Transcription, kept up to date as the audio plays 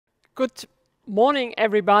Good morning,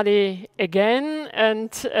 everybody, again, and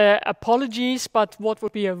apologies, but what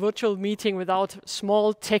would be a virtual meeting without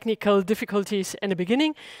small technical difficulties in the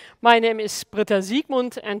beginning? My name is Britta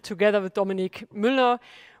Siegmund, and together with Dominik Müller,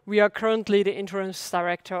 we are currently the Interim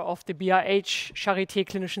Director of the BIH Charité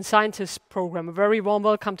Clinician Scientist Program. A very warm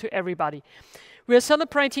welcome to everybody. We are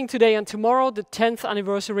celebrating today and tomorrow the 10th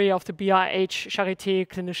anniversary of the BIH Charité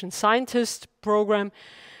Clinician Scientist Program,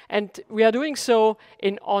 and we are doing so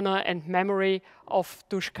in honor and memory of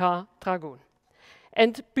Duška Dragun.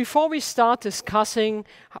 And before we start discussing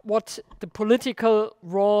what the political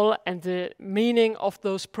role and the meaning of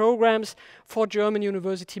those programs for German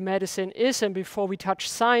university medicine is, and before we touch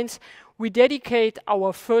science, we dedicate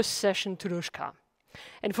our first session to Duška.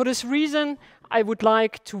 And for this reason, I would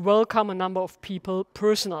like to welcome a number of people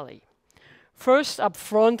personally. First, up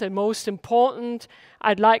front and most important,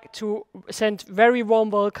 I'd like to send very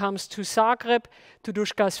warm welcomes to Zagreb, to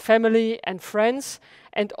Duška's family and friends,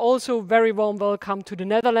 and also very warm welcome to the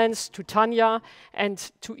Netherlands, to Tanja,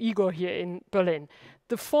 and to Igor here in Berlin.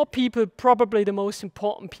 The four people, probably the most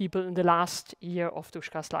important people in the last year of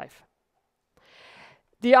Duška's life.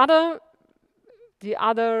 The other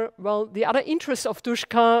interest of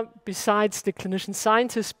Duška, besides the clinician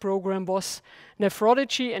scientist program, was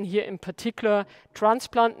nephrology, and here in particular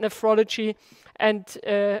transplant nephrology. And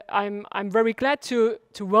I'm very glad to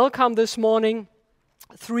welcome this morning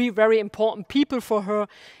three very important people for her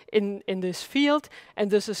in this field.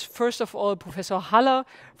 And this is first of all Professor Haller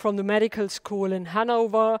from the Medical School in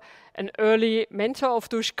Hannover, an early mentor of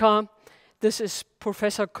Duška. This is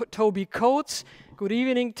Professor Toby Coates. Good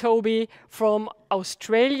evening, Toby, from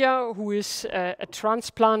Australia, who is a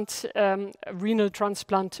renal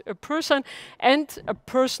transplant person, and a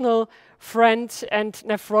personal friend and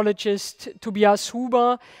nephrologist, Tobias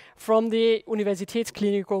Huber, from the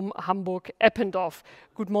Universitätsklinikum Hamburg-Eppendorf.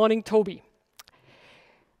 Good morning, Toby.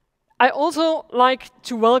 I also like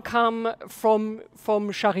to welcome from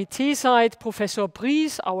Charité side Professor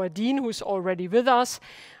Pries, our dean, who is already with us.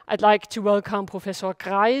 I'd like to welcome Professor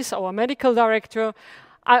Pries, our medical director.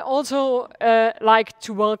 I also like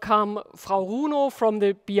to welcome Frau Runo from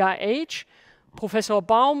the BIH. Professor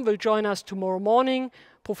Baum will join us tomorrow morning.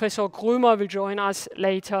 Professor Grömer will join us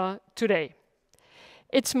later today.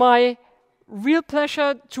 It's my real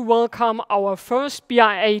pleasure to welcome our first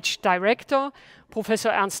BIH director, Professor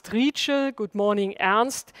Ernst Rietschel. Good morning,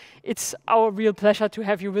 Ernst. It's our real pleasure to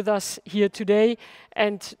have you with us here today,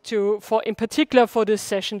 and in particular for this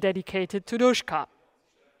session dedicated to Duška.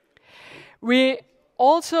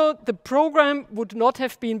 The program would not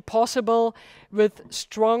have been possible with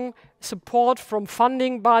strong support from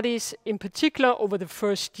funding bodies, in particular over the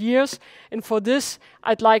first years. And for this,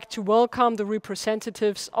 I'd like to welcome the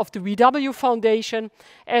representatives of the VW Foundation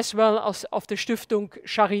as well as of the Stiftung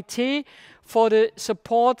Charité for the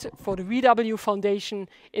support for the VW Foundation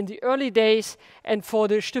in the early days, and for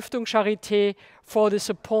the Stiftung Charité for the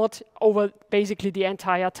support over basically the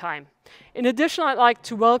entire time. In addition, I'd like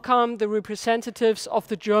to welcome the representatives of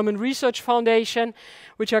the German Research Foundation,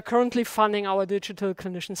 which are currently funding our digital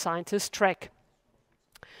clinician scientist track.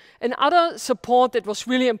 Another support that was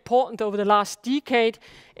really important over the last decade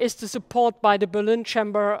is the support by the Berlin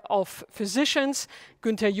Chamber of Physicians.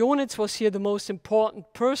 Günther Jonitz was here the most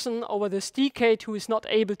important person over this decade, who is not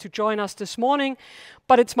able to join us this morning.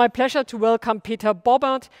 But it's my pleasure to welcome Peter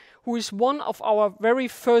Bobbert, who is one of our very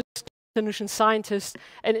first clinician scientists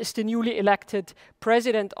and is the newly elected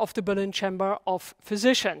president of the Berlin Chamber of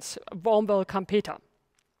Physicians. A warm welcome, Peter.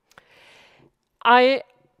 I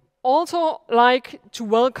also like to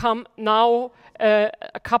welcome now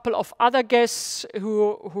a couple of other guests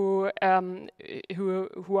who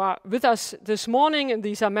are with us this morning, and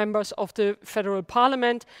these are members of the Federal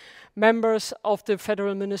Parliament, members of the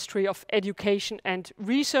Federal Ministry of Education and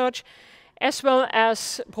Research, as well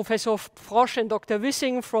as Professor Frosch and Dr.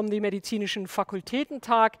 Wissing from the Medizinischen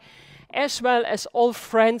Fakultätentag, as well as all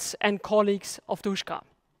friends and colleagues of Duška.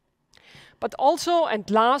 But also, and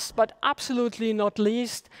last but absolutely not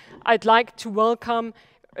least, I'd like to welcome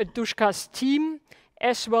Duška's team,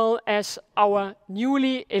 as well as our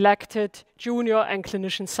newly elected junior and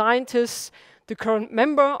clinician scientists, the current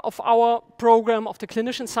member of our program, of the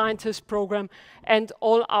clinician scientist program, and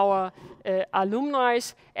all our alumni,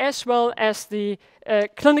 as well as the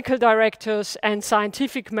clinical directors and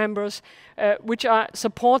scientific members which are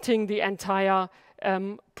supporting the entire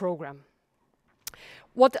program.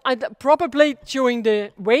 What probably during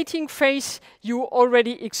the waiting phase, you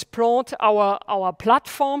already explored our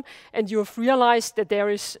platform and you have realized that there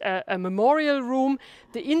is a memorial room.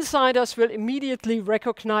 The insiders will immediately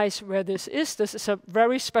recognize where this is. This is a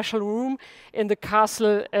very special room in the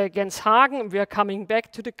Castle Genshagen. We are coming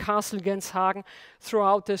back to the Castle Genshagen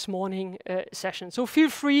throughout this morning session. So feel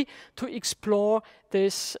free to explore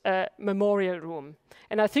this memorial room.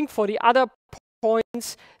 And I think for the other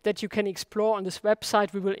points that you can explore on this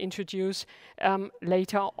website we will introduce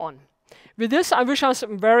later on. With this, I wish us a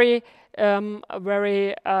very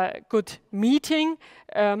good meeting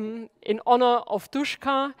in honor of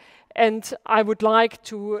Duška, and I would like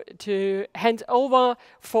to hand over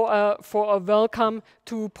for a welcome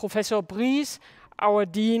to Professor Pries, our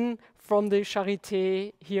Dean from the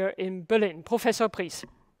Charité here in Berlin. Professor Pries.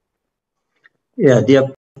 Yeah,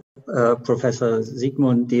 dear Professor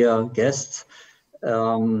Siegmund, dear guests,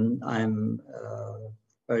 I'm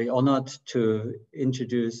very honored to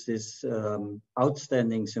introduce this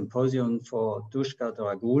outstanding symposium for Duška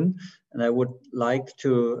Dragun, and I would like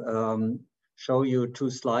to show you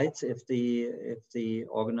 2 slides if the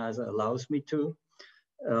organizer allows me to.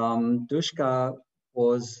 Duška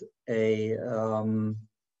was a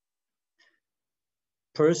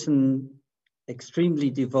person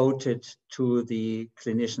extremely devoted to the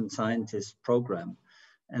clinician scientist program.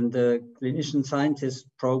 And the clinician scientist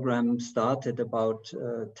program started about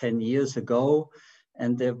 10 years ago,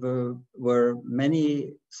 and there were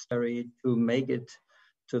many stories to make it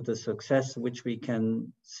to the success which we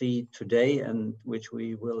can see today and which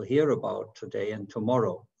we will hear about today and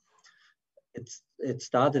tomorrow. It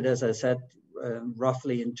started, as I said,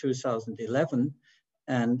 roughly in 2011.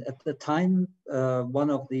 And at the time, one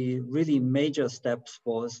of the really major steps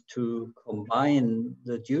was to combine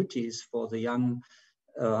the duties for the young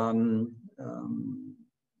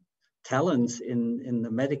talents in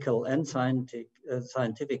the medical and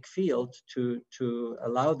scientific field to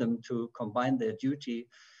allow them to combine their duty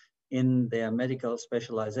in their medical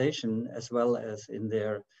specialization as well as in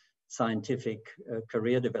their scientific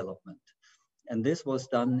career development. And this was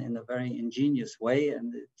done in a very ingenious way,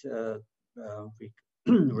 and it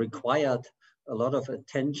required a lot of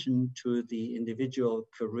attention to the individual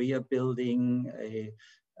career building,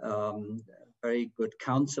 very good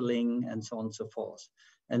counseling, and so on and so forth.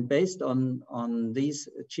 And based on these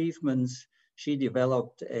achievements, she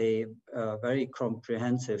developed a very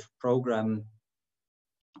comprehensive program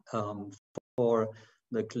for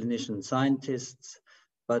the clinician scientists.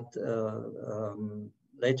 But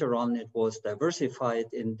later on, it was diversified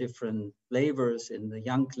in different flavors in the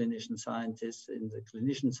young clinician scientists, in the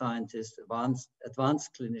clinician scientists, advanced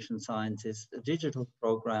clinician scientists, a digital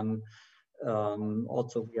program.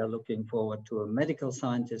 Also, we are looking forward to a medical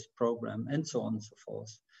scientist program, and so on and so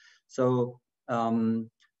forth. So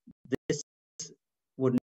this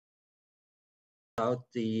would not without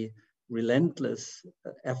the relentless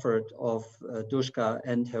effort of Duška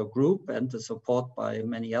and her group, and the support by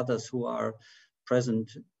many others who are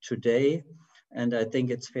present today. And I think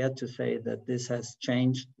it's fair to say that this has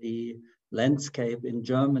changed the landscape in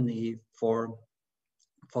Germany for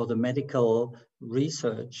the medical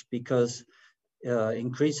research, because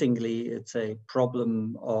increasingly it's a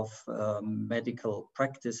problem of medical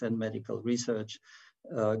practice and medical research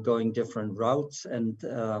going different routes, and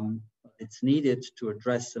it's needed to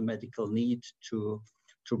address the medical need to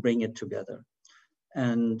bring it together.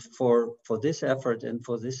 And for this effort and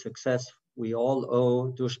for this success, we all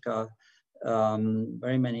owe Duška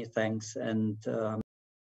very many thanks. And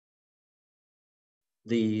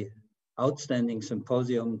the outstanding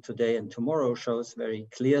symposium today and tomorrow shows very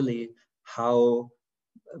clearly how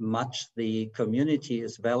much the community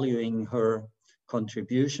is valuing her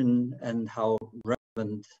contribution and how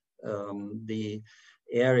relevant the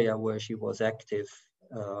area where she was active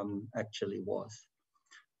actually was.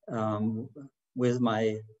 With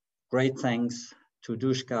my great thanks to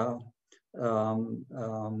Duška,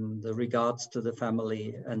 the regards to the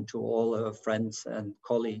family and to all her friends and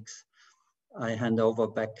colleagues, I hand over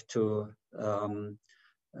back to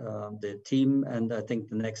the team, and I think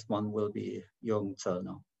the next one will be Jürgen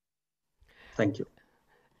Zöllner. Thank you.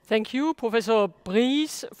 Thank you, Professor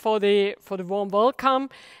Pries, for the warm welcome.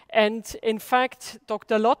 And in fact,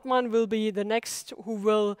 Dr. Lottmann will be the next who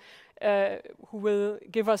will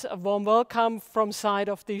give us a warm welcome from side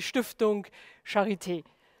of the Stiftung Charité.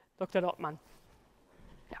 Dr. Lottmann.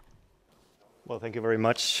 Yeah. Well, thank you very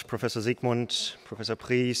much, Professor Siegmund, Professor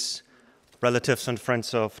Pries, relatives and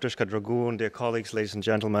friends of Duška Dragun, dear colleagues, ladies and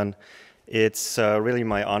gentlemen. It's really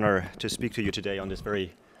my honor to speak to you today on this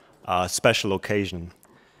very special occasion.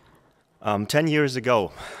 10 years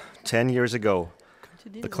ago,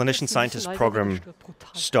 the Clinician Scientist program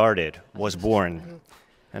started, was born.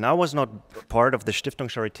 And I was not part of the Stiftung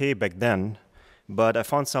Charité back then, but I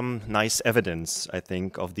found some nice evidence, I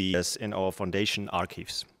think, of these in our foundation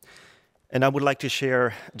archives. And I would like to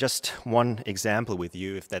share just one example with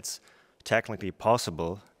you, if that's technically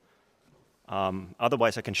possible.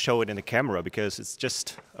 Otherwise, I can show it in the camera, because it's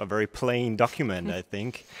just a very plain document, I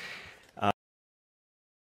think.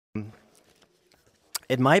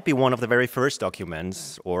 It might be one of the very first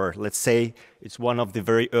documents, or let's say it's one of the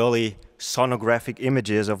very early sonographic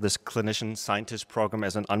images of this Clinician Scientist program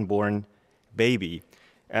as an unborn baby.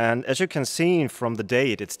 And as you can see from the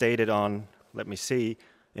date, it's dated on, let me see,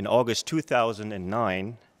 in August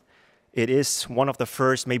 2009. It is one of the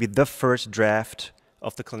first, maybe the first draft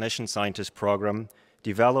of the Clinician Scientist program,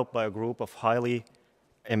 developed by a group of highly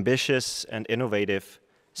ambitious and innovative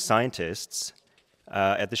scientists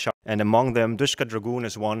at the Charité, and among them Duška Dragun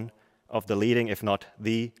is one of the leading, if not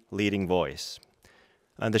the leading voice.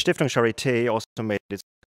 And the Stiftung Charité also made its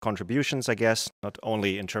contributions, I guess, not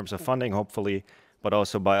only in terms of funding, hopefully, but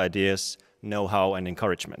also by ideas, know-how, and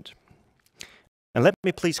encouragement. And let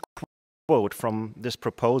me please quote from this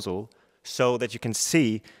proposal so that you can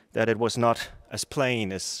see that it was not as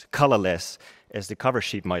plain, as colorless as the cover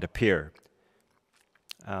sheet might appear.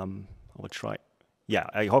 I will try. Yeah,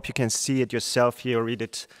 I hope you can see it yourself here, read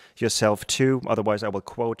it yourself too, otherwise I will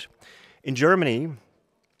quote. In Germany,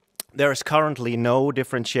 there is currently no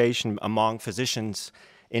differentiation among physicians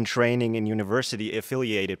in training in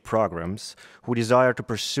university-affiliated programs who desire to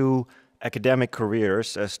pursue academic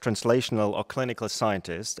careers as translational or clinical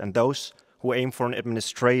scientists, and those who aim for an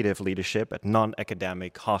administrative leadership at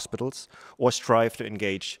non-academic hospitals or strive to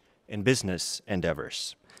engage in business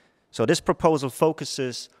endeavors. So this proposal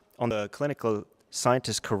focuses on the clinical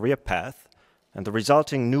scientist career path and the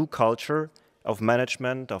resulting new culture of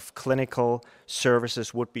management of clinical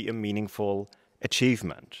services would be a meaningful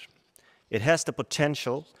achievement. It has the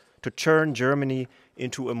potential to turn Germany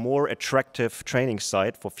into a more attractive training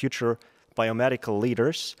site for future biomedical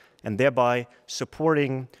leaders and thereby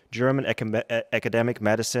supporting German academic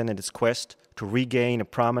medicine in its quest to regain a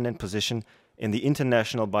prominent position in the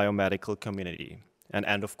international biomedical community. And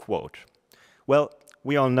end of quote. Well,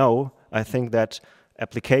 we all know, I think, that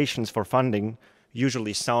applications for funding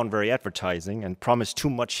usually sound very advertising and promise too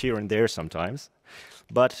much here and there sometimes.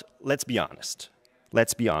 But let's be honest.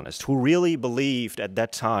 Let's be honest. Who really believed at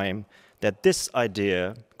that time that this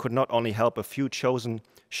idea could not only help a few chosen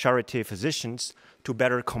Charité physicians to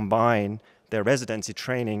better combine their residency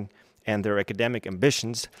training and their academic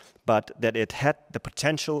ambitions, but that it had the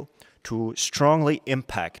potential to strongly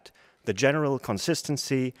impact the general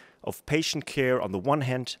consistency of patient care on the one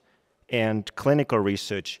hand and clinical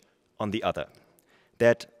research on the other.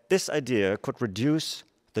 That this idea could reduce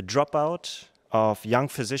the dropout of young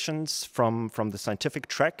physicians from the scientific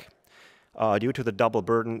track due to the double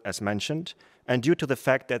burden as mentioned, and due to the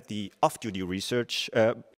fact that the off-duty research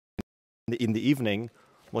in the evening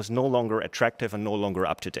was no longer attractive and no longer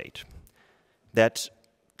up to date. That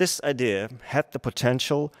this idea had the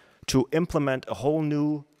potential to implement a whole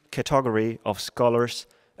new category of scholars,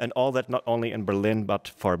 and all that not only in Berlin but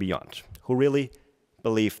far beyond, who really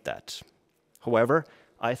believed that. However,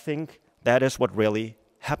 I think that is what really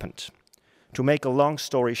happened. To make a long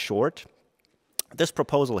story short, this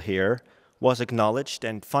proposal here was acknowledged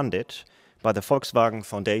and funded by the Volkswagen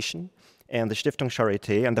Foundation and the Stiftung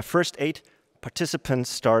Charité, and the first 8 participants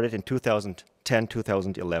started in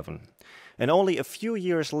 2010-2011. And only a few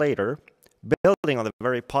years later, building on the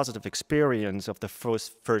very positive experience of the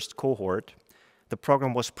first cohort, the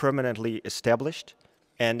program was permanently established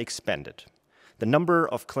and expanded. The number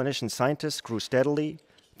of clinician scientists grew steadily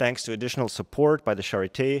thanks to additional support by the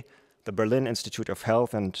Charité, the Berlin Institute of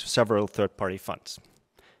Health, and several third-party funds.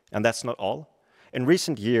 And that's not all. In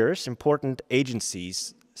recent years, important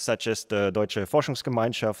agencies such as the Deutsche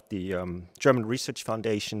Forschungsgemeinschaft, the German Research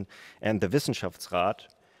Foundation, and the Wissenschaftsrat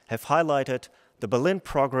have highlighted the Berlin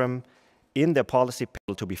program in their policy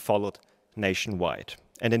to be followed nationwide.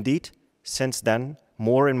 And indeed, since then,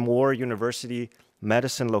 more and more university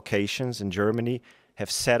medicine locations in Germany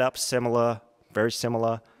have set up very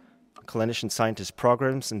similar clinician scientist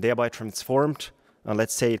programs and thereby transformed, and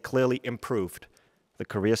let's say it clearly improved, the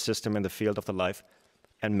career system in the field of the life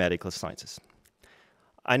and medical sciences.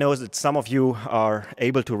 I know that some of you are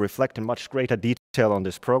able to reflect in much greater detail on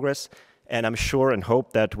this progress, and I'm sure and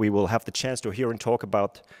hope that we will have the chance to hear and talk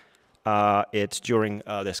about it during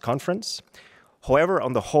this conference. However,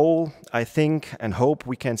 on the whole, I think and hope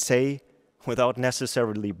we can say, without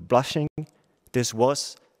necessarily blushing, this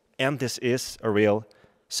was and this is a real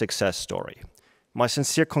success story. My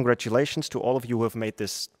sincere congratulations to all of you who have made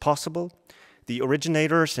this possible, the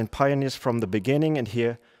originators and pioneers from the beginning, and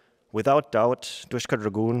here, without doubt, Duška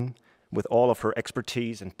Dragun, with all of her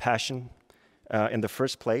expertise and passion in the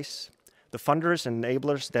first place, the funders and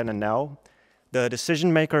enablers then and now, the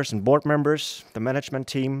decision makers and board members, the management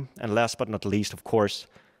team, and last but not least, of course,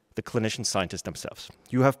 the clinician scientists themselves.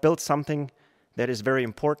 You have built something that is very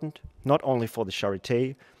important, not only for the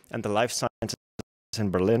Charité and the life sciences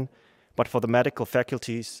in Berlin, but for the medical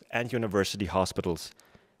faculties and university hospitals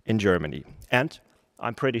in Germany. And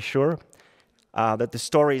I'm pretty sure that the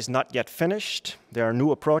story is not yet finished. There are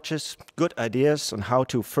new approaches, good ideas on how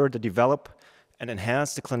to further develop and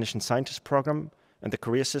enhance the clinician scientist program and the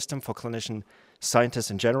career system for clinician scientists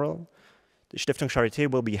in general. The Stiftung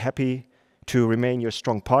Charité will be happy to remain your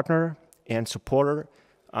strong partner and supporter.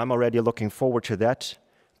 I'm already looking forward to that.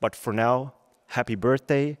 But for now, happy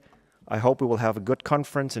birthday. I hope we will have a good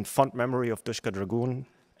conference in fond memory of Duška Dragun,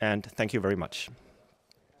 and thank you very much.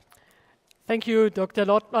 Thank you, Dr.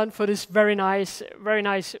 Lottmann, for this very nice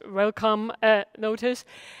welcome notice.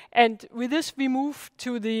 And with this, we move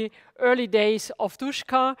to the early days of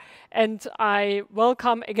Duška, and I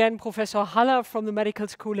welcome again Professor Haller from the Medical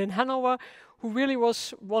School in Hannover, who really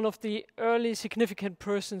was one of the early significant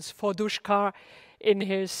persons for Duška in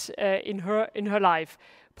her life.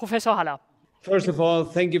 Professor Haller. First of all,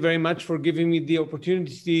 thank you very much for giving me the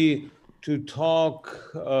opportunity to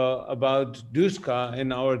talk about Duška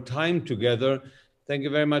and our time together. Thank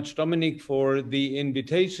you very much, Dominik, for the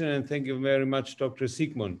invitation, and thank you very much, Dr.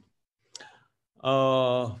 Siegmund.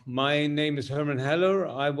 My name is Hermann Haller.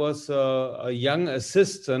 I was a young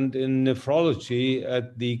assistant in nephrology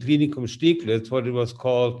at the Klinikum Steglitz, what it was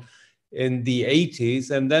called in the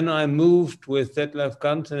 80s. And then I moved with Detlef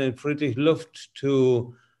Ganten and Friedrich Luft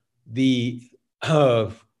to the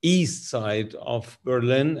east side of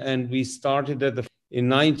Berlin, and we started in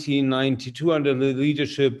 1992 under the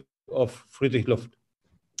leadership of Friedrich Luft.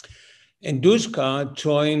 And Duška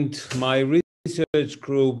joined my research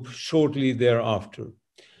group shortly thereafter.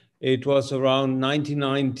 It was around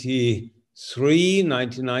 1993,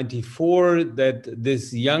 1994 that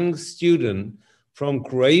this young student from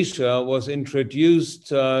Croatia was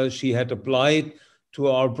introduced. She had applied to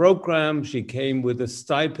our program. She came with a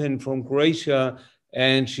stipend from Croatia,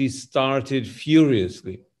 and she started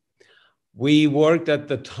furiously. We worked at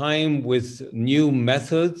the time with new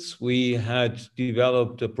methods. We had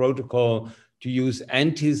developed a protocol to use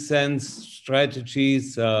antisense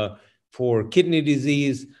strategies for kidney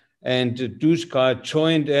disease, and Duška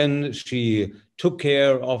joined in. She took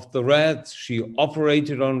care of the rats. She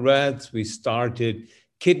operated on rats. We started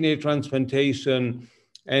kidney transplantation.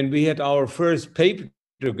 And we had our first paper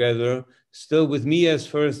together, still with me as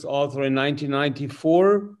first author in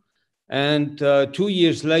 1994. And 2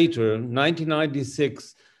 years later,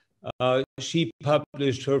 1996, she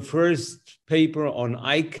published her first paper on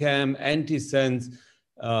ICAM, antisense,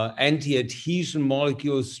 anti-adhesion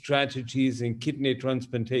molecule strategies in kidney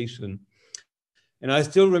transplantation. And I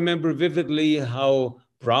still remember vividly how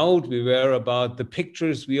proud we were about the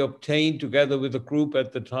pictures we obtained together with a group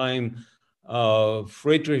at the time.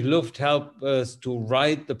 Friedrich Luft helped us to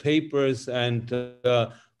write the papers, and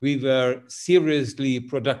we were seriously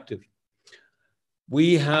productive.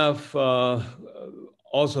 We have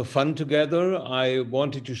also fun together. I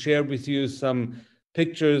wanted to share with you some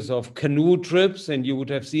pictures of canoe trips, and you would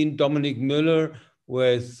have seen Dominik Müller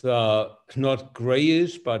with not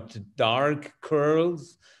grayish, but dark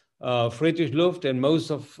curls. Friedrich Luft, and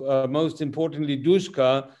most importantly,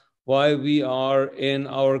 Duška, while we are in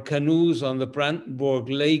our canoes on the Brandenburg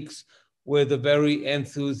lakes with a very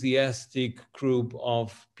enthusiastic group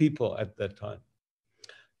of people at that time.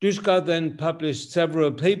 Duška then published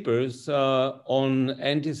several papers on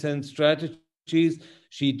antisense strategies.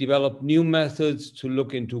 She developed new methods to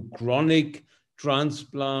look into chronic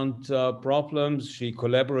transplant problems. She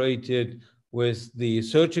collaborated with the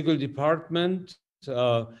surgical department,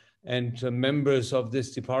 and members of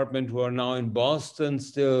this department who are now in Boston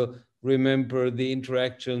still remember the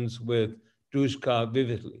interactions with Duška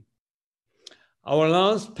vividly. Our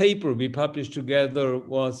last paper we published together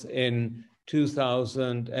was in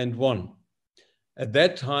 2001. At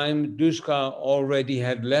that time, Duška already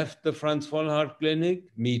had left the Franz Vollhardt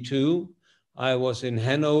Clinic, me too. I was in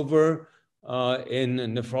Hannover in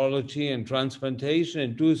nephrology and transplantation,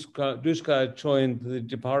 and Duška joined the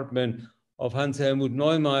department of Hans-Helmut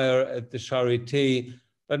Neumeier at the Charité,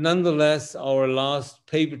 but nonetheless, our last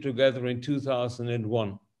paper together in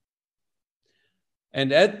 2001.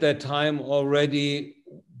 And at that time already,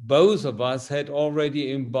 both of us had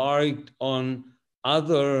already embarked on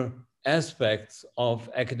other aspects of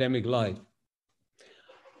academic life.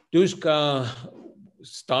 Duška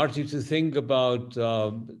started to think about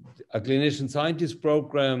a clinician scientist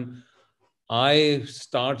program. I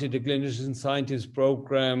started a clinician scientist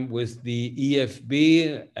program with the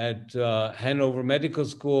EFB at Hannover Medical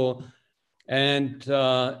School. And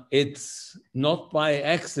it's not by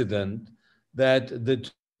accident that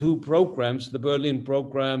the two programs, the Berlin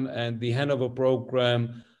program and the Hannover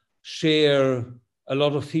program, share a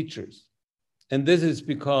lot of features. And this is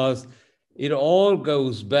because it all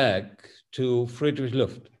goes back to Friedrich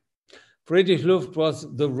Luft. Friedrich Luft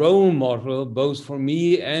was the role model both for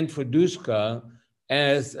me and for Duška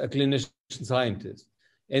as a clinician scientist.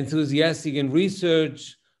 Enthusiastic in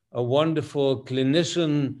research, a wonderful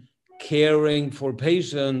clinician caring for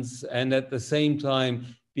patients, and at the same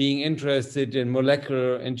time being interested in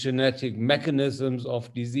molecular and genetic mechanisms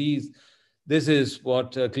of disease. This is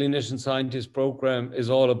what a clinician scientist program is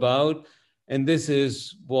all about. And this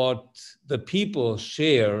is what the people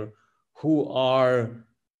share who are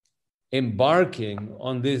embarking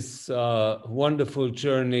on this wonderful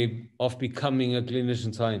journey of becoming a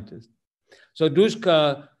clinician scientist. So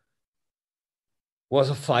Duška was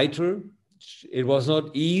a fighter. It was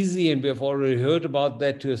not easy, and we've already heard about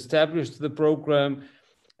that, to establish the program.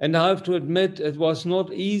 And I have to admit, it was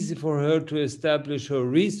not easy for her to establish her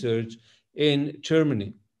research in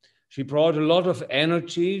Germany. She brought a lot of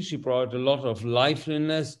energy. She brought a lot of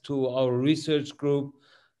liveliness to our research group.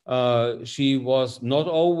 She was not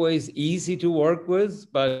always easy to work with,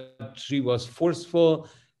 but she was forceful,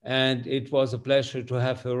 and it was a pleasure to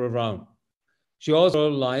have her around. She also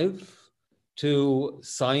alive to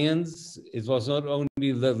science. It was not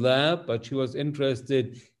only the lab, but she was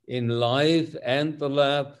interested in life and the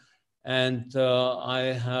lab. And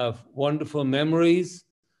I have wonderful memories.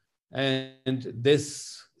 And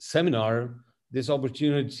this seminar, this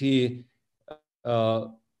opportunity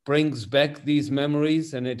brings back these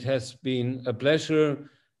memories, and it has been a pleasure.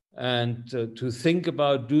 And to think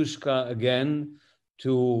about Duška again,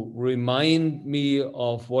 to remind me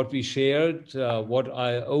of what we shared, what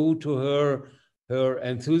I owe to her, her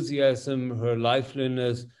enthusiasm, her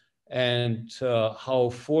liveliness, and how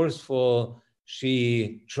forceful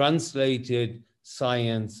she translated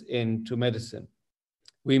science into medicine.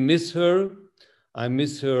 We miss her. I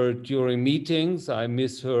miss her during meetings. I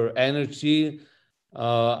miss her energy.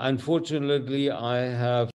 Unfortunately, I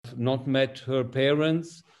have not met her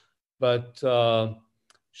parents, but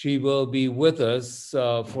she will be with us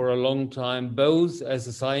for a long time, both as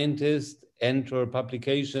a scientist and her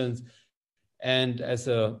publications, and as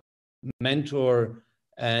a mentor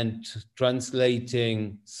and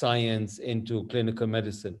translating science into clinical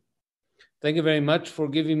medicine. Thank you very much for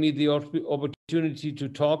giving me the opportunity to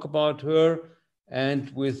talk about her.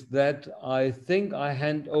 And with that, I think I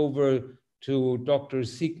hand over to Dr.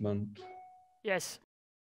 Siegmund. Yes.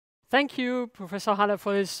 Thank you, Professor Halle,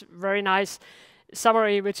 for this very nice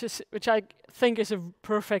summary, which I think is a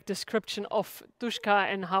perfect description of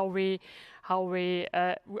Duška and how we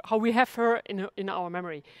have her in our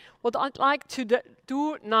memory. What I'd like to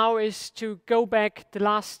do now is to go back the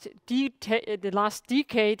last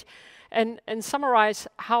decade and summarize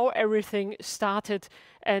how everything started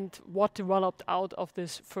and what developed out of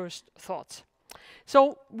this first thought.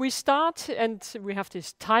 So we start, and we have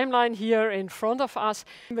this timeline here in front of us,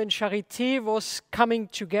 when Charité was coming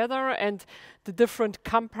together and the different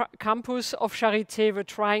campus of Charité were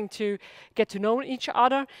trying to get to know each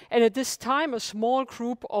other. And at this time, a small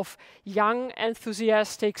group of young,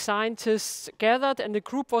 enthusiastic scientists gathered, and the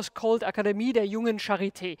group was called Akademie der Jungen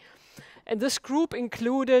Charité. And this group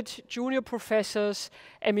included junior professors,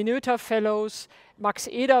 Eminöter fellows, Max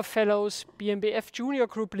Eder fellows, BMBF junior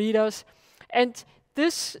group leaders. And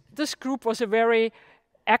this group was a very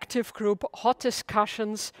active group, hot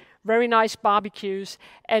discussions, very nice barbecues,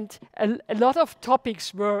 and a lot of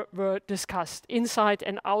topics were discussed inside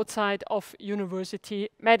and outside of university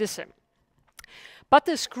medicine. But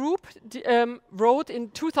this group wrote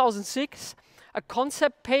in 2006 a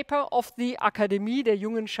concept paper of the Akademie der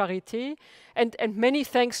Jungen Charité, and many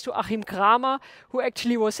thanks to Achim Kramer, who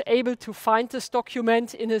actually was able to find this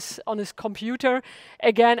document on his computer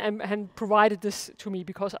again and provided this to me,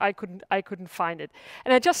 because I couldn't find it.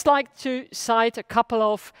 And I'd just like to cite a couple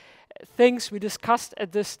of things we discussed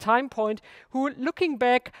at this time point, who, looking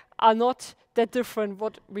back, are not that different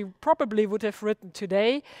what we probably would have written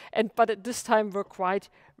today, but at this time were quite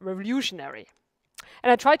revolutionary.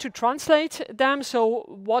 And I tried to translate them. So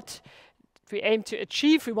what we aimed to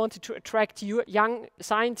achieve, we wanted to attract young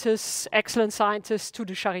scientists, excellent scientists to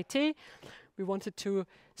the Charité. We wanted to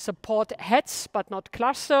support heads, but not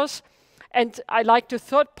clusters. And I like the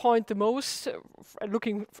third point the most,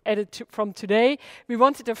 looking at it from today. We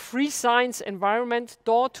wanted a free science environment,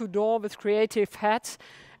 door to door with creative heads,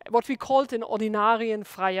 what we called an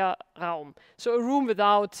ordinarienfreier Raum. So a room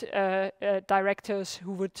without directors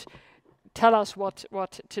who would tell us what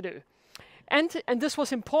to do. And this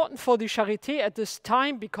was important for the Charité at this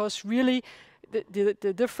time, because really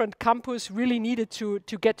the different campus really needed to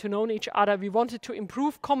get to know each other. We wanted to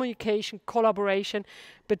improve communication, collaboration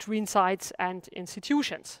between sites and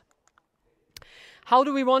institutions. How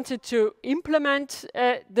do we wanted to implement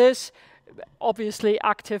this? Obviously,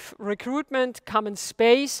 active recruitment, common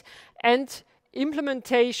space, and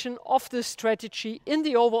implementation of the strategy in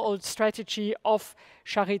the overall strategy of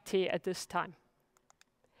Charité at this time.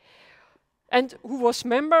 And who was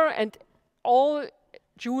member? And all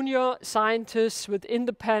junior scientists with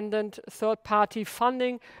independent third-party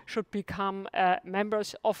funding should become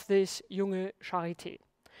members of this Junge Charité.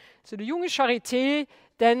 So the Junge Charité,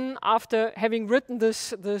 then after having written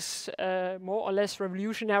this more or less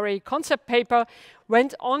revolutionary concept paper,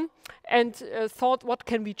 went on and thought, what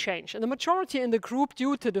can we change? And the majority in the group,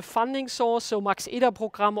 due to the funding source, so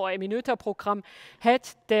Max-Eder-Programm or Eminöter-Programm, had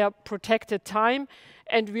their protected time.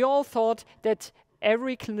 And we all thought that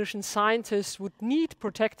every clinician scientist would need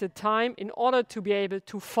protected time in order to be able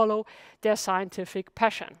to follow their scientific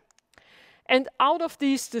passion. And out of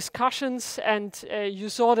these discussions, and you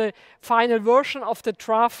saw the final version of the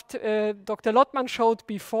draft Dr. Lottmann showed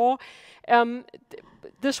before,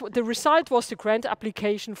 the result was the grant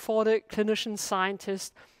application for the clinician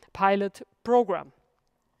scientist pilot program.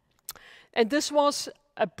 And this was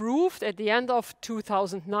approved at the end of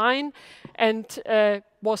 2009 and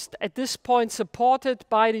was at this point supported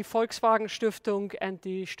by the Volkswagen Stiftung and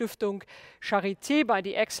the Stiftung Charité, by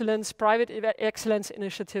the Private Excellence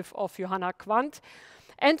Initiative of Johanna Quandt,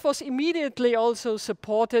 and was immediately also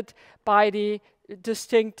supported by the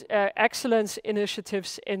distinct excellence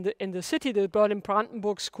initiatives in the city, the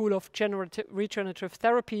Berlin-Brandenburg School of Regenerative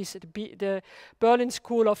Therapies, the Berlin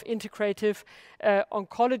School of Integrative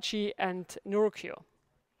Oncology and Neurocure.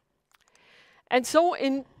 And so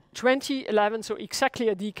in 2011, so exactly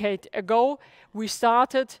a decade ago, we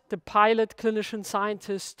started the pilot clinician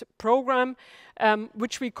scientist program,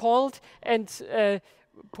 which we called, and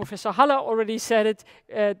Professor Haller already said it,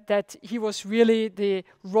 that he was really the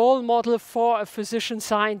role model for a physician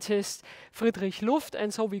scientist, Friedrich Luft,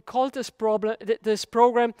 and so we called this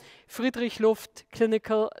program Friedrich Luft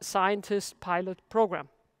Clinical Scientist Pilot Program.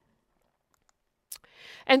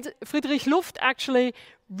 And Friedrich Luft actually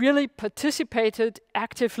really participated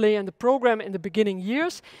actively in the program in the beginning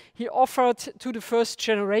years. He offered to the first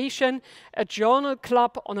generation a journal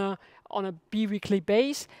club on a bi-weekly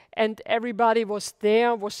base, and everybody was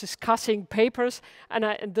there, was discussing papers,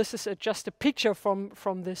 and this is just a picture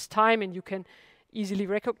from this time, and you can easily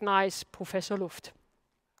recognize Professor Luft.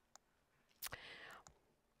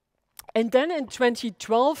 And then in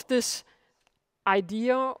 2012, this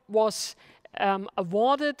idea was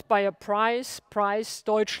awarded by a Pries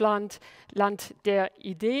Deutschland, Land der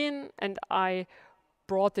Ideen, and I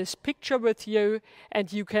brought this picture with you,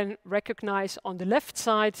 and you can recognize on the left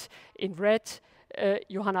side in red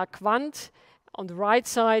Johanna Quandt, on the right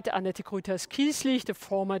side Annette Grüters-Kieslich, the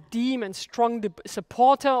former dean and strong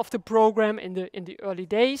supporter of the program in the early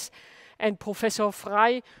days, and Professor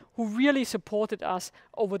Frey, who really supported us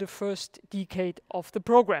over the first decade of the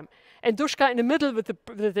program. And Duška in the middle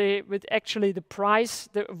with actually the prize,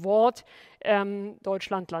 the award,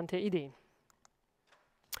 Deutschland Land der Ideen.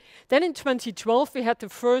 Then in 2012 we had the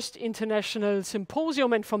first international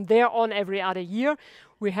symposium, and from there on every other year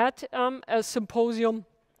we had a symposium,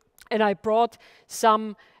 and I brought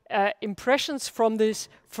some impressions from this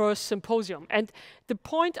first symposium. And the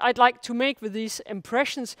point I'd like to make with these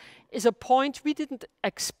impressions is a point we didn't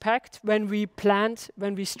expect when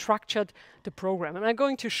we structured the program. And I'm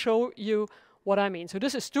going to show you what I mean. So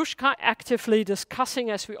this is Duška actively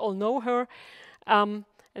discussing, as we all know her. And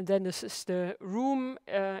then this is the room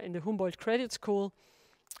in the Humboldt Credit School.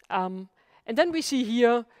 And then we see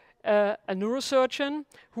here a neurosurgeon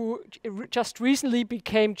who just recently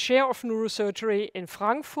became chair of neurosurgery in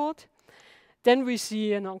Frankfurt. Then we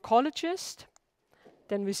see an oncologist.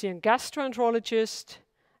 Then we see a gastroenterologist,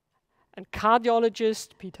 a cardiologist,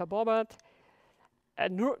 Peter Bobbert,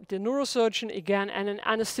 the neurosurgeon again, and an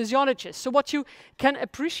anesthesiologist. So what you can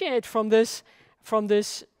appreciate from this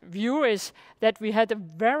view is that we had a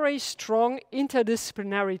very strong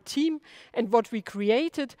interdisciplinary team, and what we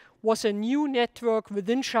created was a new network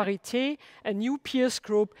within Charité, a new peers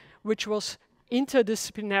group, which was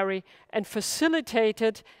interdisciplinary and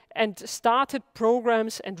facilitated and started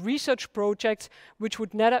programs and research projects which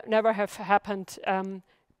would never have happened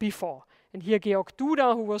before. And here Georg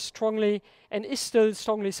Duda, who was strongly and is still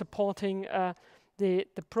strongly supporting the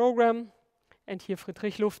program, and here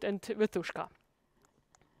Friedrich Luft and with Duška.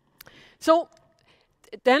 So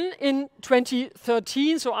then in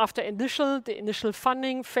 2013, so after the initial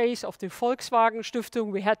funding phase of the Volkswagen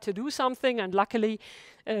Stiftung, we had to do something, and luckily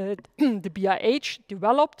the BIH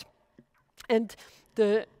developed, and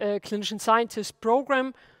the clinician scientist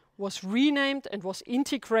program was renamed and was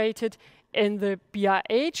integrated in the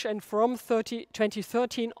BIH, and from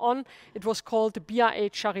 2013 on, it was called the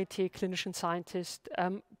BIH Charité Clinician Scientist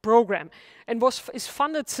program, and is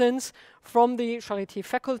funded since from the Charité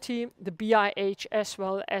faculty, the BIH, as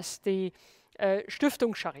well as the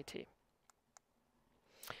Stiftung Charité.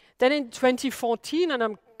 Then in 2014, and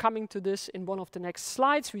I'm coming to this in one of the next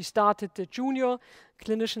slides, we started the Junior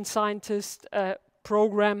Clinician Scientist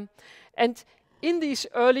program. And in these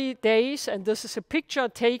early days, and this is a picture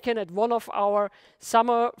taken at one of our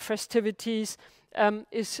summer festivities,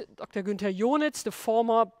 is Dr. Günther Jonitz, the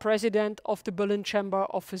former president of the Berlin Chamber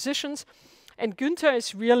of Physicians. And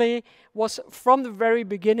Günther was from the very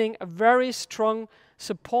beginning a very strong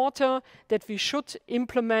supporter that we should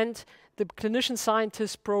implement the clinician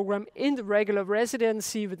scientist program in the regular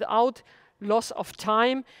residency without loss of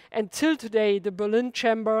time. Until today, the Berlin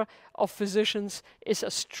Chamber of Physicians is a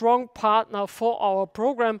strong partner for our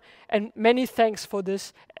program, and many thanks for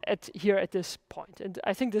this here at this point. And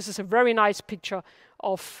I think this is a very nice picture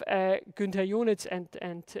of Günther Jonitz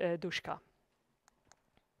and Duška.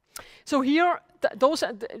 So here,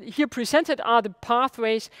 here presented are the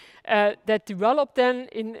pathways that developed then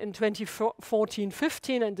in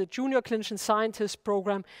 2014-15, and the Junior Clinician Scientist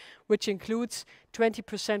program, which includes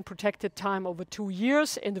 20% protected time over 2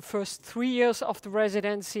 years in the first 3 years of the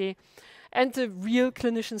residency, and the Real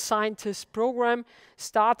Clinician Scientist program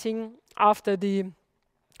starting after the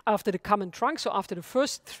common trunk, so after the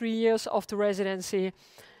first 3 years of the residency,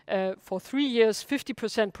 for 3 years,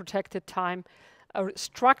 50% protected time, a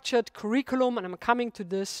structured curriculum, and I'm coming to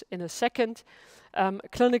this in a second,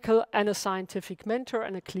 clinical and a scientific mentor,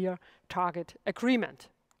 and a clear target agreement.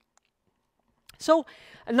 So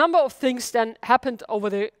a number of things then happened over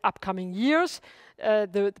the upcoming years.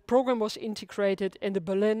 The program was integrated in the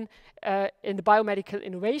Berlin, in the Biomedical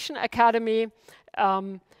Innovation Academy.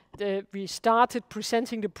 We started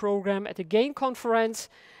presenting the program at the GAIN conference,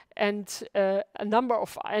 and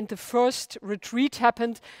the first retreat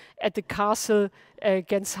happened at the Castle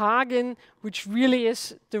Genshagen, which really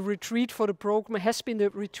is the retreat for the program, has been the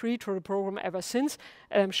retreat for the program ever since,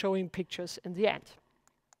 and I'm showing pictures in the end.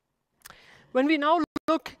 When we now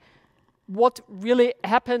look what really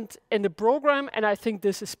happened in the program, and I think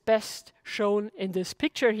this is best shown in this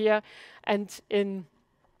picture here, and in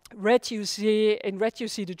red you see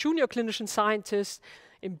the junior clinician scientist,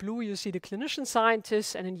 in blue you see the clinician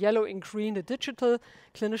scientist, and in yellow and green the digital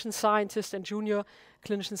clinician scientist and junior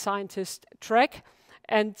clinician scientist track.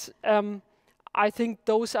 And I think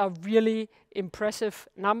those are really impressive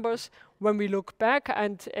numbers when we look back,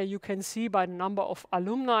 and you can see by the number of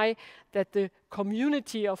alumni that the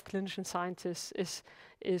community of clinician scientists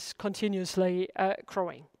is continuously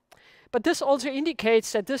growing. But this also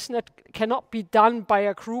indicates that this cannot be done by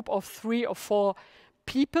a group of 3 or 4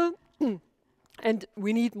 people, and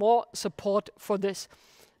we need more support for this.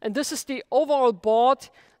 And this is the overall board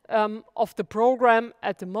of the program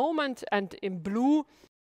at the moment, and in blue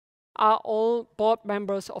are all board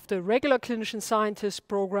members of the regular clinician scientist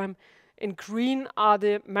program. In green are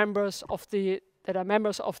the members of the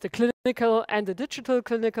clinical and the digital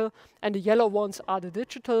clinical, and the yellow ones are the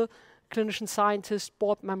digital clinician scientist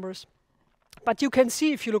board members. But you can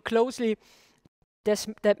see, if you look closely,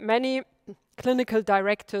 that many clinical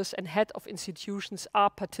directors and head of institutions are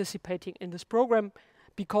participating in this program,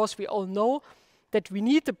 because we all know that we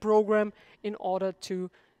need the program in order to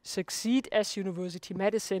succeed as university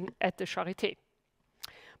medicine at the Charité.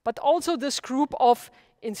 But also this group of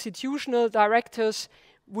institutional directors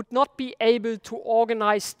would not be able to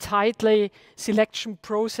organize tightly selection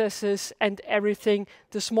processes and everything,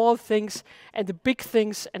 the small things and the big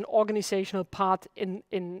things, and organizational part in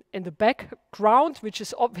the background, which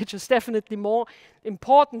is definitely more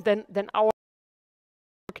important than our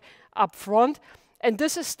work up front. And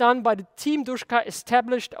this is done by the team Duška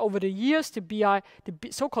established over the years, the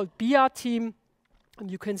so-called BIA team. And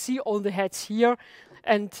you can see all the heads here.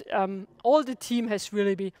 And all the team has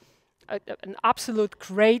really been an absolute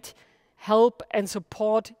great help and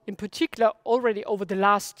support, in particular already over the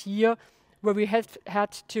last year, where we have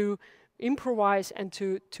had to improvise and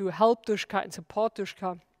to help Duška and support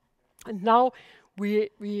Duška. And now we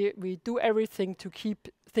do everything to keep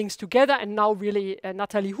things together, and now really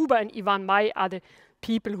Natalie Huber and Ivan May are the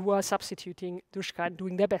people who are substituting Duška and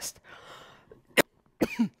doing their best.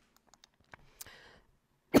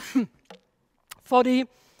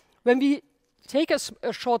 When we take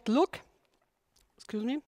a short look, excuse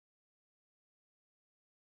me,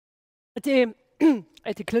 at the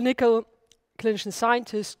clinician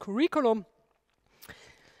scientist curriculum,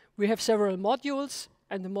 we have several modules,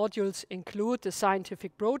 and the modules include the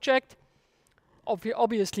scientific project,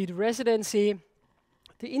 obviously the residency,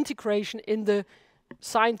 the integration in the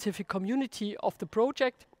scientific community of the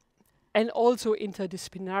project, and also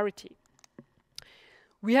interdisciplinarity.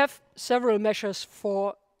 We have several measures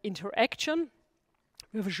for interaction.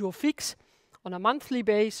 We have a jour fixe on a monthly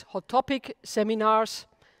basis, hot topic seminars,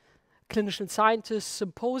 clinician scientist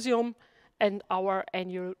symposium, and our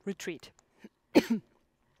annual retreat.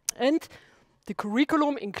 And the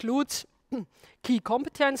curriculum includes key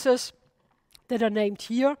competences that are named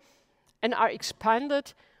here and are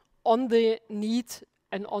expanded on the need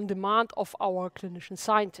and on demand of our clinician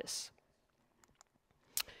scientists.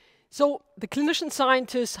 So the clinician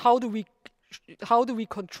scientists, how do we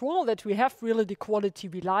control that we have really the quality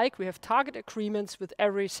we like? We have target agreements with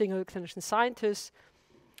every single clinician scientist.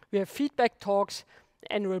 We have feedback talks,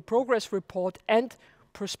 annual progress report, and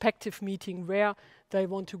prospective meeting where they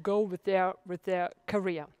want to go with their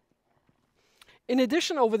career. In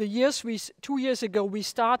addition, over the years, 2 years ago, we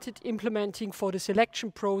started implementing for the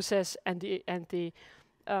selection process and the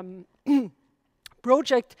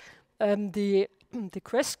project the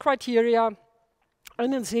quest criteria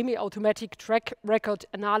and a semi-automatic track record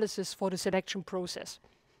analysis for the selection process.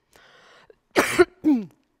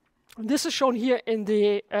 This is shown here in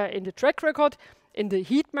the track record. In the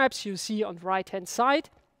heat maps you see on the right-hand side.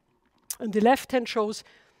 On the left-hand shows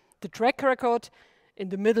the track record, in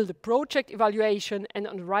the middle the project evaluation, and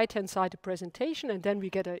on the right-hand side the presentation, and then we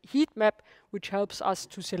get a heat map which helps us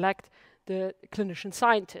to select the clinician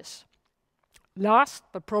scientists. Last,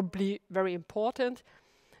 but probably very important,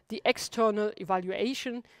 the external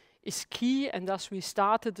evaluation is key, and thus we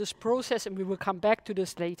started this process, and we will come back to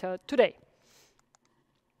this later today.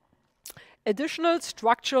 Additional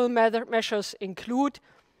structural measures include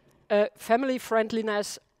family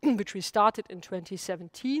friendliness, which we started in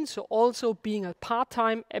 2017. So also being a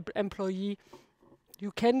part-time employee,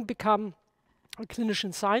 you can become a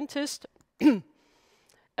clinician scientist. We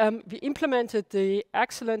implemented the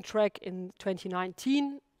excellent track in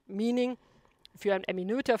 2019, meaning if you're an Emmy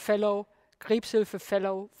Noether Fellow, Krebshilfe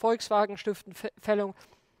Fellow, Volkswagen Stiftung Fellow,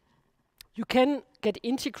 you can get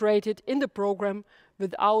integrated in the program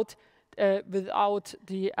without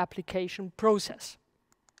the application process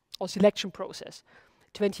or selection process.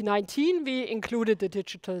 2019, we included the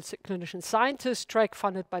digital clinician scientist track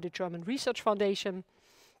funded by the German Research Foundation.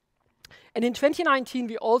 And in 2019,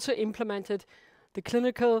 we also implemented the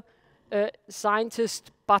clinical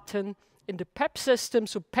scientist button in the PEP system.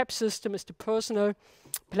 So PEP system is the personal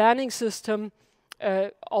planning system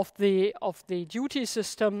of the duty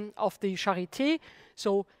system of the Charité.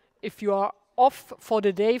 So if you are off for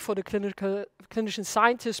the day for the clinician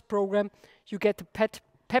scientist program, you get the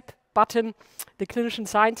PEP button, the clinician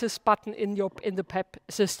scientist button in the PEP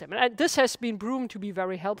system. And this has been proven to be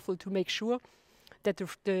very helpful to make sure that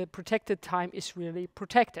the protected time is really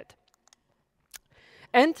protected.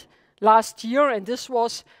 And last year, and this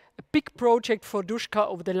was a big project for Duška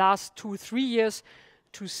over the last 2-3 years,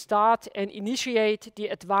 to start and initiate the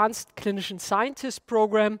advanced clinician scientist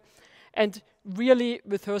program. And really,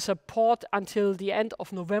 with her support until the end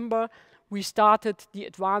of November, we started the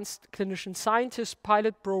advanced clinician scientist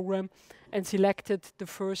pilot program and selected the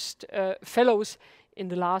first fellows in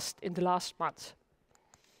the last month.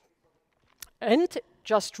 And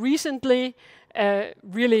just recently,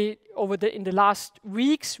 really in the last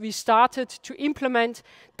weeks, we started to implement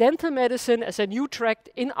dental medicine as a new track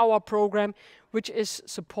in our program, which is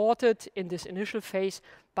supported in this initial phase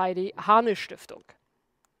by the Hannover Stiftung.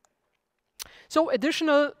 So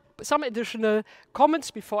some additional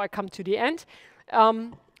comments before I come to the end.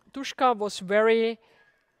 Duška was very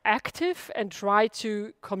active and tried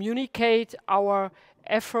to communicate our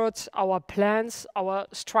efforts, our plans, our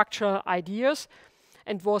structural ideas,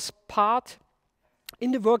 and was part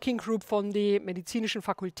in the working group from the Medizinischen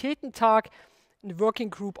Fakultätentag, in the working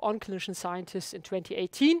group on clinician scientists in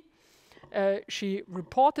 2018. She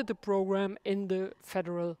reported the program in the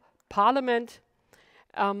federal parliament.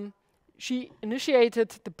 She initiated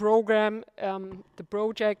the program, the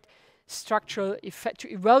project, to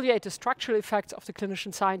evaluate the structural effects of the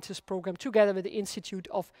clinician scientist program together with the Institute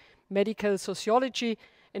of medical sociology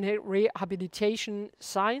and rehabilitation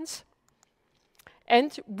science.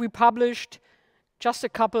 And we published just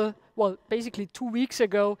basically 2 weeks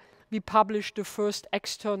ago, we published the first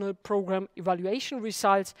external program evaluation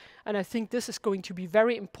results. And I think this is going to be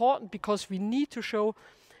very important because we need to show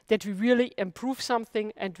that we really improve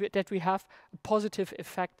something and that we have a positive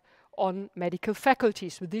effect on medical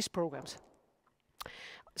faculties with these programs.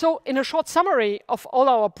 So in a short summary of all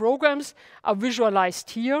our programs are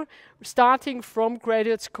visualized here, starting from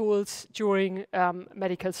graduate schools during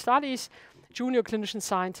medical studies, junior clinician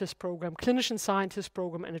scientist program, clinician scientist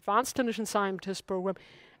program, and advanced clinician scientist program.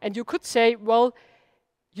 And you could say, well,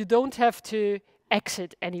 you don't have to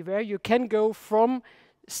exit anywhere. You can go from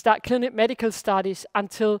medical studies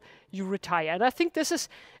until you retire. And I think this is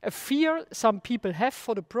a fear some people have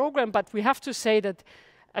for the program, but we have to say that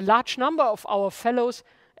a large number of our fellows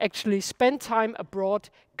actually spend time abroad,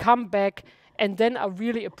 come back, and then are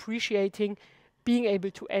really appreciating being able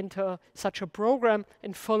to enter such a program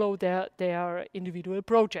and follow their individual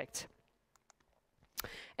projects.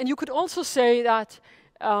 And you could also say that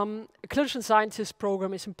a clinician scientist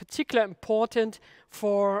program is in particular important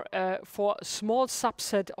for a small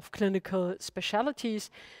subset of clinical specialties.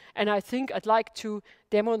 And I think I'd like to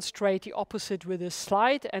demonstrate the opposite with this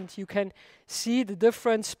slide. And you can see the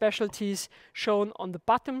different specialties shown on the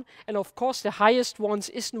bottom. And of course, the highest ones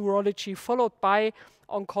is neurology, followed by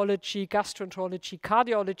oncology, gastroenterology,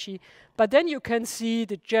 cardiology. But then you can see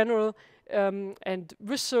the general and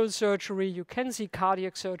visceral surgery, you can see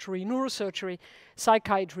cardiac surgery, neurosurgery,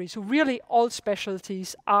 psychiatry. So really all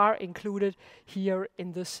specialties are included here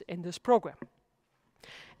in this program.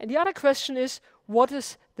 And the other question is, what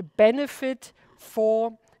is the benefit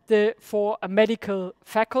for a medical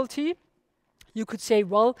faculty? You could say,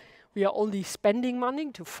 well, we are only spending money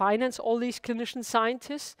to finance all these clinician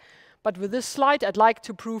scientists. But with this slide, I'd like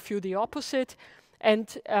to prove you the opposite.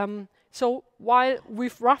 And so while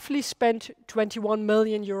we've roughly spent 21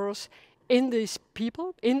 million euros in these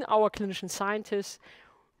people, in our clinician scientists,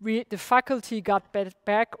 the faculty got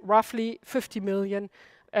back roughly 50 million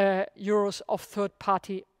euros of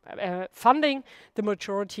third-party funding, the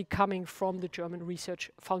majority coming from the German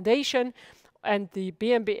Research Foundation and the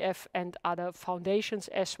BMBF and other foundations,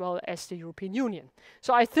 as well as the European Union.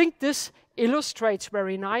 So I think this illustrates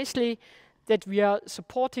very nicely that we are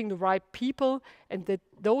supporting the right people and that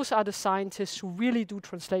those are the scientists who really do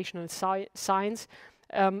translational science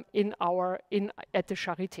at the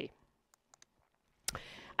Charité.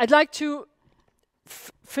 I'd like to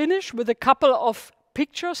finish with a couple of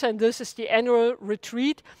pictures, and this is the annual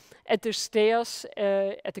retreat at the stairs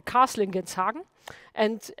at the castle in Genshagen.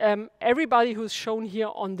 And everybody who's shown here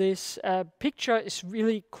on this picture is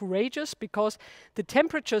really courageous because the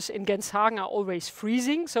temperatures in Genshagen are always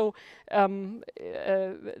freezing. So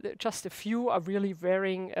just a few are really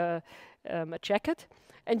wearing a jacket.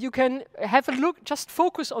 And you can have a look, just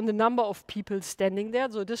focus on the number of people standing there.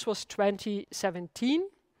 So this was 2017.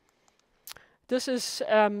 This is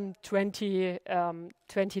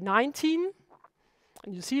 2019.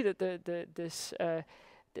 And you see that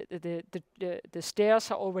the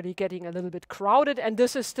stairs are already getting a little bit crowded, and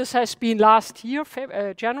this has been last year,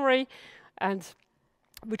 January, and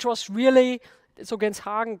which was really, so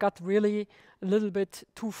Genshagen got really a little bit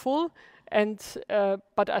too full, and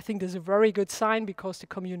but I think this is a very good sign because the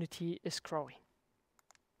community is growing.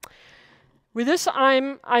 With this,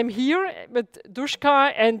 I'm here with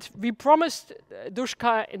Duška, and we promised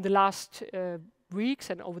Duška in the last weeks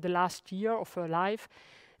and over the last year of her life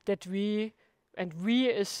that we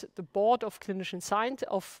as the board of clinician science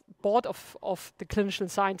of the clinician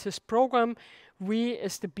scientist program, we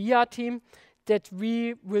as the BIA team, that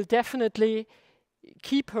we will definitely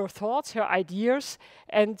keep her thoughts, her ideas,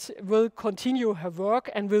 and will continue her work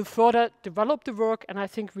and will further develop the work. And I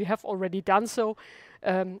think we have already done so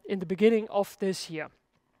in the beginning of this year.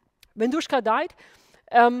 When Duška died,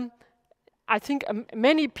 I think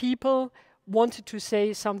many people wanted to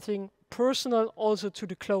say something personal also to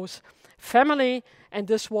the close family, and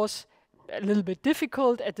this was a little bit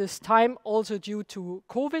difficult at this time also due to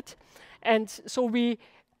COVID. And so we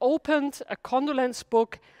opened a condolence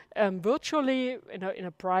book virtually in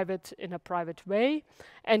a private way,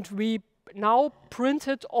 and we now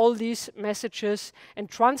printed all these messages and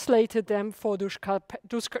translated them for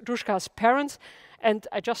Duška's parents. And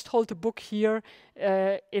I just hold the book here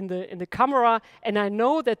in the camera, and I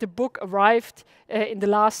know that the book arrived in the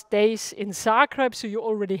last days in Zagreb, so you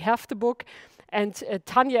already have the book. And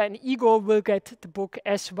Tanya and Igor will get the book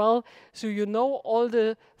as well, so you know all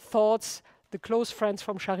the thoughts the close friends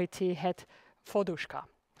from Charité had for Duška.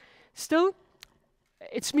 Still,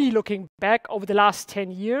 it's me looking back over the last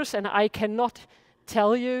 10 years, and I cannot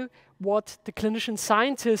tell you what the clinician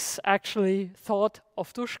scientists actually thought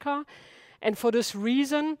of Duška. And for this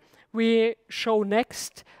reason, we show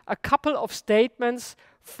next a couple of statements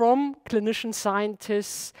from clinician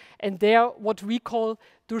scientists, and they're what we call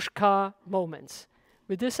Duška moments.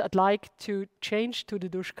 With this, I'd like to change to the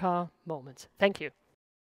Duška moments. Thank you.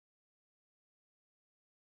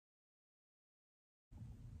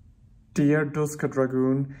 Dear Duška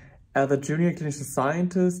Dragun, as a junior clinician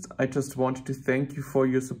scientist, I just wanted to thank you for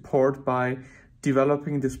your support by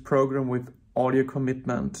developing this program with all your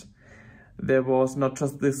commitment. There was not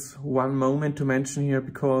just this one moment to mention here,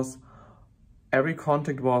 because every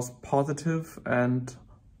contact was positive and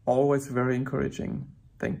always very encouraging.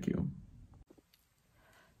 Thank you.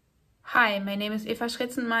 Hi, my name is Eva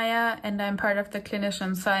Schritzenmeier and I'm part of the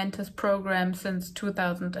Clinician Scientist program since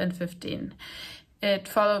 2015. It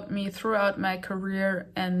followed me throughout my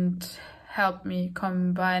career and helped me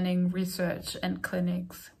combining research and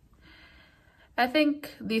clinics. I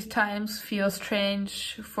think these times feel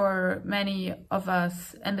strange for many of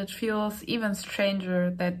us, and it feels even stranger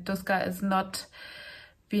that Duška is not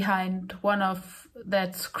behind one of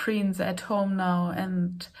that screens at home now,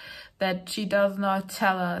 and that she does not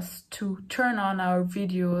tell us to turn on our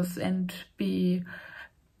videos and be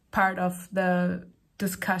part of the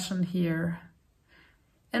discussion here.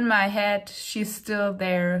 In my head, she's still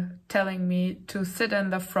there telling me to sit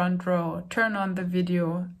in the front row, turn on the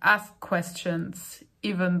video, ask questions,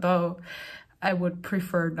 even though I would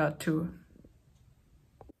prefer not to.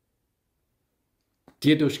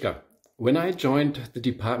 Dear Duška, when I joined the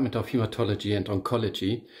Department of Hematology and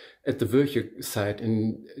Oncology at the Wörche site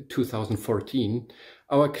in 2014,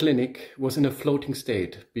 our clinic was in a floating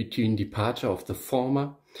state between departure of the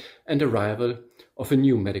former and arrival of a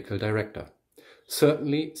new medical director.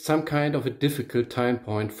 Certainly some kind of a difficult time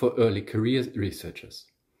point for early career researchers.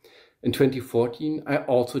 In 2014, I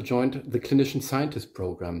also joined the Clinician Scientist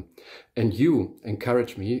program, and you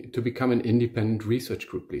encouraged me to become an independent research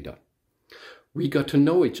group leader. We got to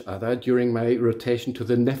know each other during my rotation to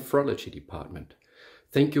the Nephrology department.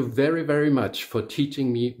 Thank you very, very much for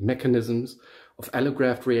teaching me mechanisms of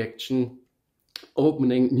allograft reaction,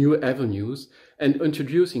 opening new avenues, and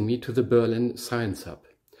introducing me to the Berlin Science Hub.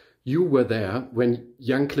 You were there when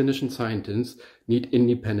young clinician scientists need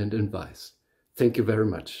independent advice. Thank you very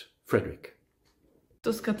much. Frederick.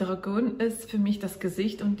 Duška Dragun ist für mich das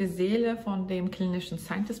Gesicht und die Seele von dem Clinician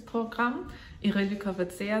Scientist Programm. Ihre Lücke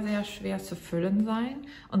wird sehr, sehr schwer zu füllen sein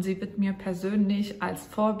und sie wird mir persönlich als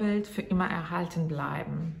Vorbild für immer erhalten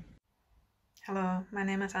bleiben. Hello, my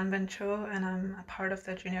name is André and I'm a part of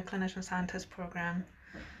the Junior Clinician Scientist Program.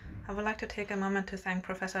 I would like to take a moment to thank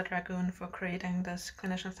Professor Dragun for creating this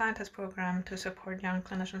Clinician Scientist Program to support young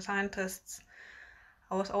clinician scientists.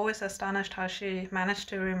 I was always astonished how she managed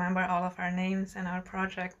to remember all of our names and our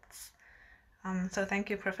projects. So thank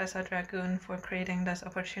you, Professor Dragun, for creating this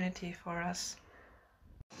opportunity for us.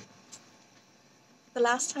 The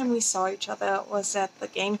last time we saw each other was at the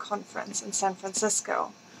GAIN conference in San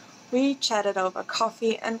Francisco. We chatted over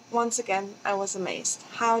coffee, and once again I was amazed.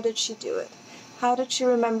 How did she do it? How did she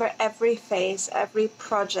remember every phase, every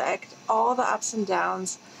project, all the ups and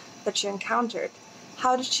downs that she encountered?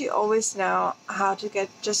 How did she always know how to get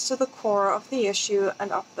just to the core of the issue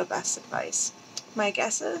and offer the best advice? My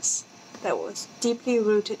guess is that was deeply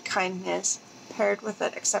rooted kindness paired with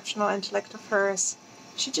that exceptional intellect of hers.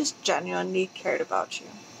 She just genuinely cared about you.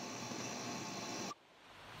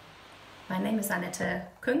 My name is Annette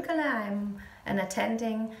Künkele. I'm an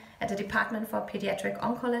attending at the Department for Pediatric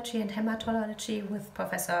Oncology and Hematology with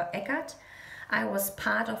Professor Eckert. I was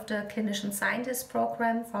part of the Clinician Scientist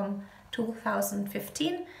program from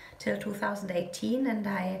 2015 till 2018, and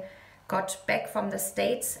I got back from the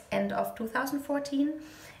States end of 2014.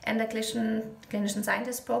 And the Clinician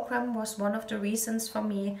Scientist program was one of the reasons for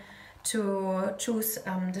me to choose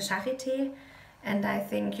the Charité. And I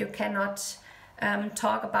think you cannot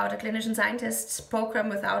talk about a Clinician Scientist program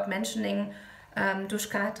without mentioning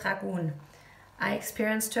Duška Dragun. I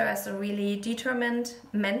experienced her as a really determined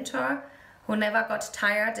mentor who never got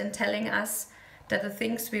tired in telling us that the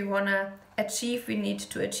things we want to achieve, we need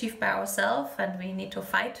to achieve by ourselves and we need to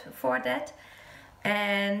fight for that.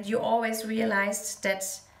 And you always realized that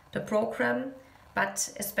the program,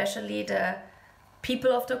 but especially the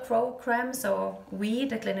people of the program, so we,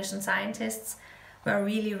 the clinician scientists, were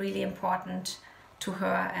really, really important to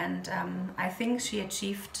her, and I think she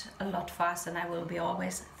achieved a lot for us, and I will be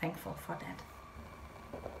always thankful for that.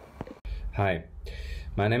 Hi,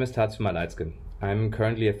 my name is Tatsu Malaitskin. I'm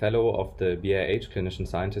currently a fellow of the BAH Clinician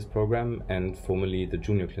Scientist program and formerly the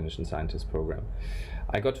Junior Clinician Scientist program.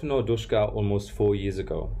 I got to know Duška almost 4 years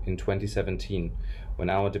ago, in 2017, when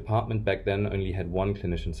our department back then only had one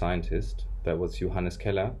clinician scientist, that was Johannes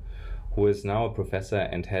Keller, who is now a professor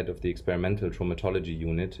and head of the experimental traumatology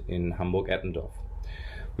unit in Hamburg-Eppendorf.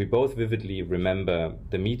 We both vividly remember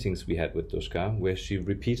the meetings we had with Duška, where she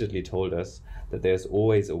repeatedly told us that there's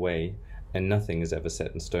always a way and nothing is ever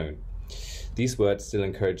set in stone. These words still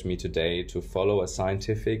encourage me today to follow a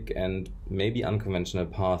scientific and maybe unconventional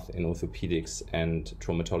path in orthopedics and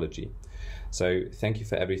traumatology. So thank you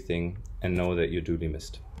for everything and know that you're duly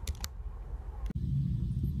missed.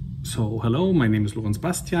 So hello, my name is Lorenz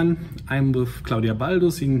Bastian. I'm with Claudia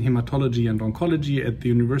Baldus in Hematology and Oncology at the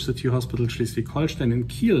University Hospital Schleswig-Holstein in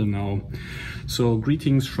Kiel now. So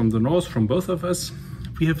greetings from the north from both of us.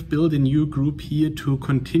 We have built a new group here to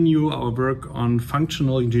continue our work on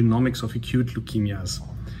functional genomics of acute leukemias.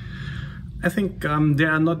 I think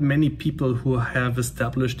there are not many people who have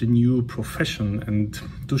established a new profession, and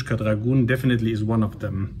Duška Dragun definitely is one of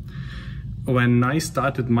them. When I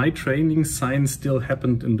started my training, science still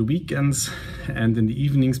happened in the weekends and in the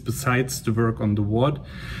evenings besides the work on the ward.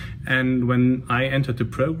 And when I entered the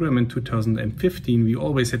program in 2015, we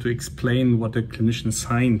always had to explain what a clinician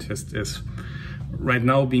scientist is. Right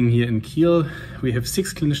now, being here in Kiel, we have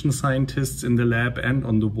 6 clinician scientists in the lab and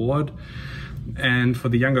on the ward. And for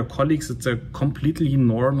the younger colleagues, it's a completely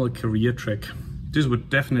normal career track. This would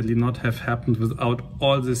definitely not have happened without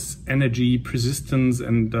all this energy, persistence,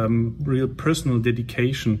 and real personal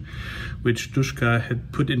dedication, which Duška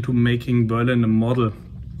had put into making Berlin a model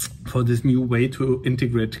for this new way to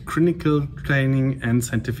integrate clinical training and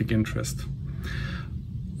scientific interest.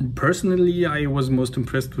 Personally, I was most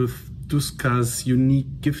impressed with Duška's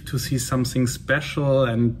unique gift to see something special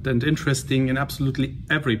and interesting in absolutely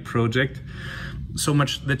every project. So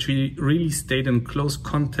much that she really stayed in close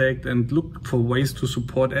contact and looked for ways to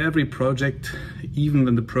support every project, even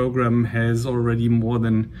when the program has already more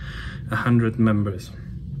than 100 members.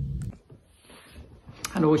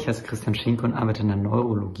 Hallo, ich heiße Christian Schinke und arbeite in der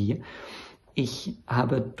Neurologie. Ich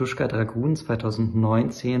habe Duška Dragun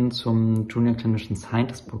 2019 zum Junior Clinician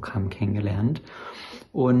Scientist Programm kennengelernt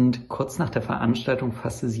und kurz nach der Veranstaltung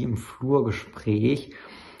fasste sie im Flurgespräch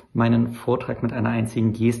meinen Vortrag mit einer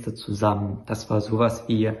einzigen Geste zusammen. Das war sowas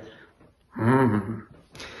wie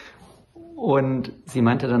und sie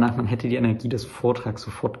meinte danach, man hätte die Energie des Vortrags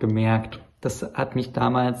sofort gemerkt. Das hat mich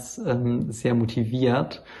damals sehr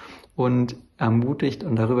motiviert und ermutigt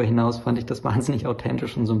und darüber hinaus fand ich das wahnsinnig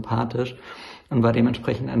authentisch und sympathisch und war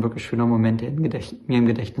dementsprechend ein wirklich schöner Moment, der mir im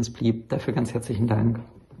Gedächtnis blieb. Dafür ganz herzlichen Dank.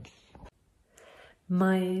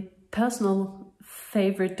 My personal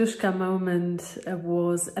favorite Duška moment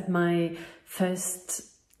was at my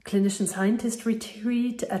first clinician scientist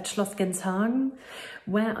retreat at Schloss Genshagen,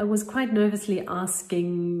 where I was quite nervously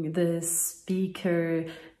asking the speaker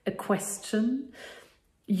a question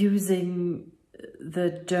using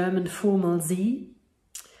the German formal Sie.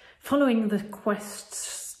 Following the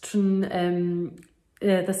question,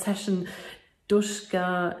 the session,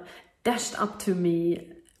 Duška dashed up to me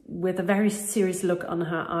with a very serious look on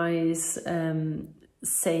her eyes,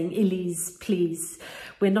 saying, "Elise, please,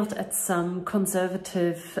 we're not at some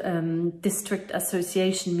conservative district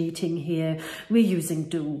association meeting here, we're using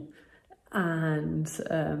du." And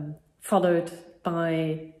followed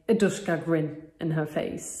by a Duška grin in her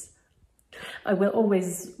face. I will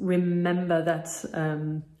always remember that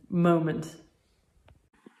moment.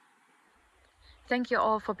 Thank you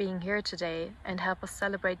all for being here today and help us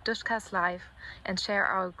celebrate Duška's life and share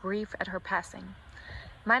our grief at her passing.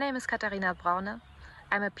 My name is Katharina Braune.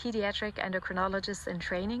 I'm a pediatric endocrinologist in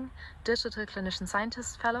training, digital clinician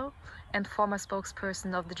scientist fellow, and former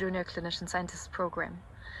spokesperson of the Junior Clinician Scientist program.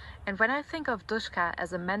 And when I think of Duška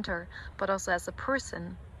as a mentor, but also as a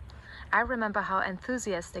person, I remember how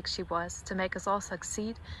enthusiastic she was to make us all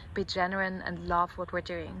succeed, be genuine, and love what we're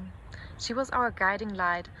doing. She was our guiding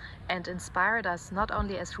light and inspired us not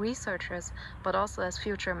only as researchers, but also as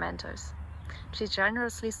future mentors. She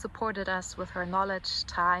generously supported us with her knowledge,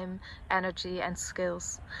 time, energy, and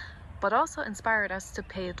skills, but also inspired us to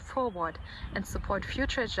pay it forward and support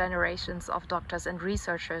future generations of doctors and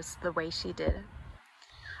researchers the way she did.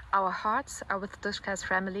 Our hearts are with Duška's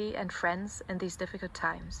family and friends in these difficult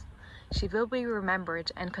times. She will be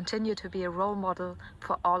remembered and continue to be a role model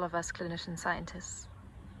for all of us clinician scientists.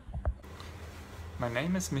 My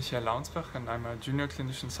name is Michael Launsbach and I'm a Junior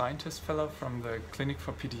Clinician Scientist Fellow from the Clinic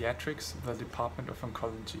for Pediatrics, the Department of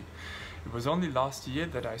Oncology. It was only last year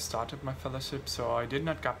that I started my fellowship, so I did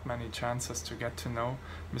not get many chances to get to know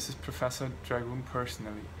Mrs. Professor Dragun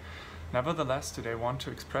personally. Nevertheless, today I want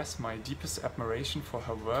to express my deepest admiration for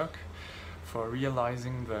her work, for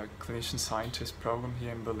realizing the Clinician Scientist program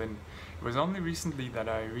here in Berlin. It was only recently that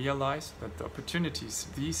I realized that the opportunities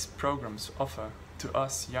these programs offer to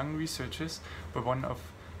us young researchers were one of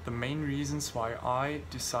the main reasons why I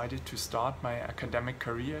decided to start my academic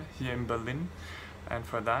career here in Berlin. And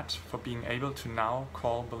for that, for being able to now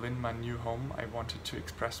call Berlin my new home, I wanted to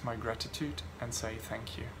express my gratitude and say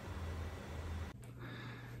thank you.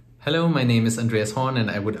 Hello, my name is Andreas Horn,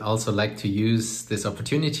 and I would also like to use this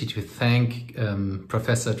opportunity to thank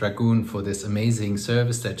Professor Dragun for this amazing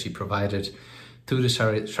service that she provided to the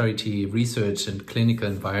Charité research and clinical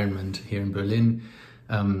environment here in Berlin.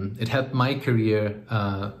 It helped my career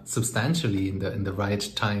substantially in the right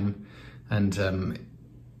time, and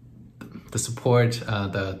the support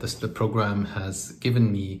the program has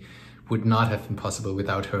given me would not have been possible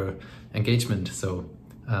without her engagement. So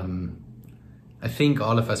I think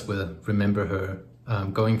all of us will remember her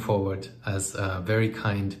going forward as a very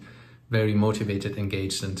kind, very motivated,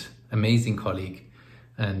 engaged and amazing colleague.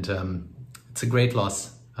 And it's a great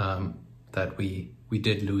loss that we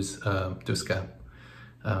did lose Duška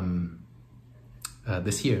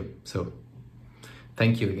this year. So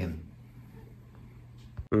thank you again.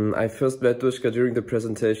 I first met Duška during the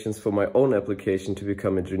presentations for my own application to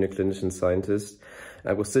become a junior clinician scientist.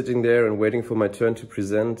 I was sitting there and waiting for my turn to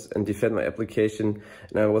present and defend my application,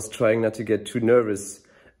 and I was trying not to get too nervous.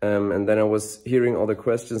 And then I was hearing all the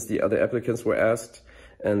questions the other applicants were asked,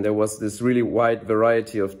 and there was this really wide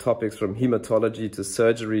variety of topics from hematology to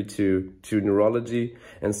surgery to neurology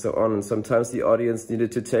and so on. And sometimes the audience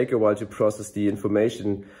needed to take a while to process the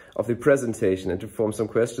information of the presentation and to form some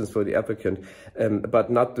questions for the applicant, but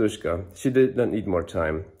not Duška. She did not need more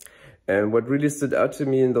time. And what really stood out to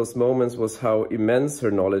me in those moments was how immense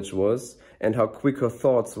her knowledge was and how quick her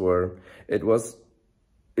thoughts were.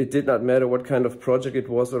 It did not matter what kind of project it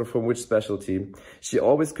was or from which specialty. She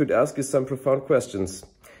always could ask you some profound questions.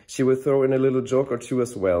 She would throw in a little joke or two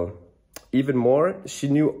as well. Even more, she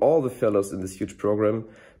knew all the fellows in this huge program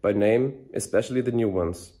by name, especially the new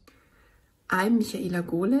ones. I'm Michaela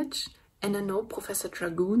Golec, and I know Professor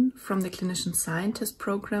Dragun from the Clinician Scientist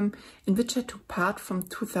program, in which I took part from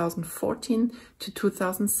 2014 to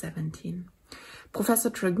 2017. Professor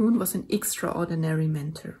Dragun was an extraordinary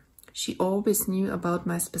mentor. She always knew about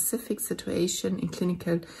my specific situation in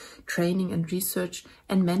clinical training and research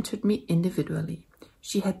and mentored me individually.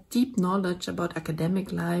 She had deep knowledge about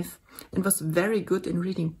academic life and was very good in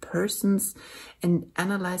reading persons and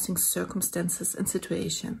analyzing circumstances and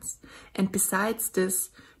situations. And besides this,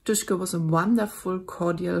 Duška was a wonderful,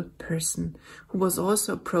 cordial person who was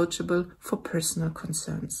also approachable for personal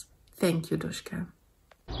concerns. Thank you, Duška.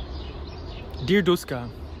 Dear Duška,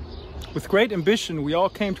 with great ambition, we all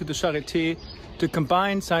came to the Charité to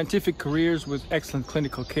combine scientific careers with excellent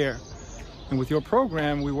clinical care. And with your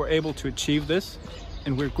program, we were able to achieve this,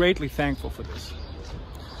 and we're greatly thankful for this.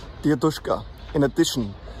 Dear Duška, in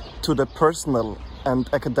addition to the personal and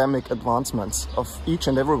academic advancements of each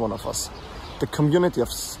and every one of us, the community of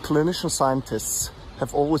clinician scientists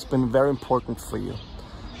have always been very important for you.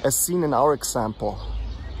 As seen in our example,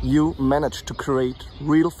 you managed to create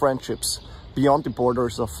real friendships beyond the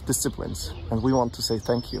borders of disciplines, and we want to say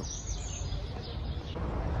thank you.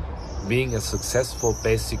 Being a successful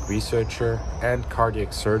basic researcher and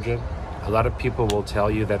cardiac surgeon, a lot of people will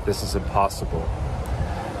tell you that this is impossible.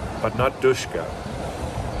 But not Duška.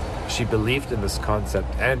 She believed in this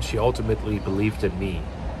concept, and she ultimately believed in me.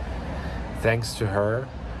 Thanks to her,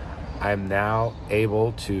 I am now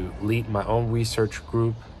able to lead my own research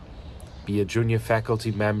group, be a junior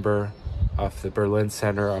faculty member of the Berlin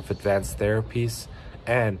Center of Advanced Therapies,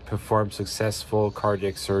 and perform successful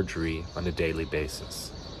cardiac surgery on a daily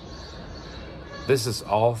basis. This is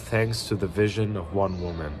all thanks to the vision of one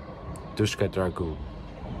woman, Duška Dragun.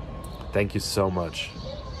 Thank you so much.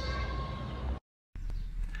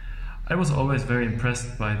 I was always very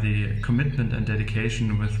impressed by the commitment and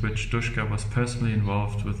dedication with which Duška was personally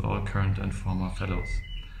involved with all current and former fellows.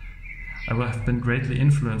 I have been greatly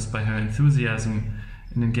influenced by her enthusiasm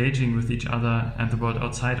in engaging with each other and the world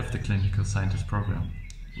outside of the Clinical Scientist program.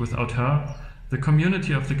 Without her, the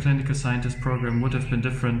community of the Clinical Scientist program would have been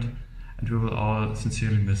different, and we will all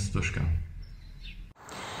sincerely miss Duška.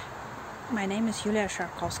 My name is Julia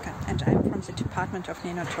Szarkowska, and I'm from the Department of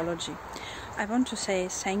Rheumatology. I want to say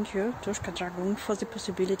thank you, Duška Dragun, for the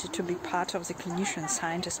possibility to be part of the Clinician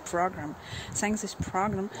Scientist program. Thanks this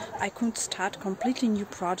program, I could start a completely new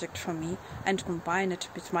project for me and combine it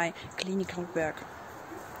with my clinical work.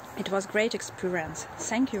 It was a great experience.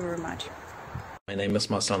 Thank you very much. My name is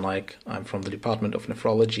Marcel Naik. I'm from the Department of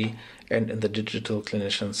Nephrology and in the Digital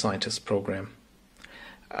Clinician Scientist program.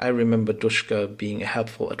 I remember Duška being a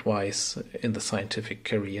helpful advice in the scientific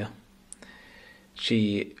career.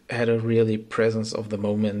 She had a really presence of the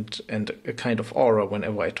moment and a kind of aura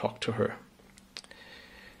whenever I talked to her.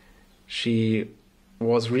 She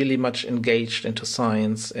was really much engaged into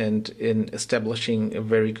science and in establishing a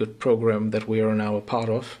very good program that we are now a part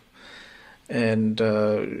of. And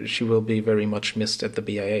she will be very much missed at the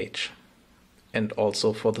BIH and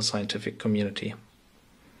also for the scientific community.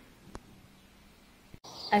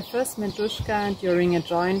 I first met Duška during a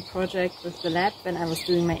joint project with the lab when I was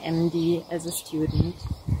doing my MD as a student.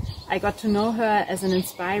 I got to know her as an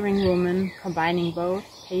inspiring woman, combining both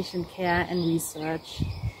patient care and research.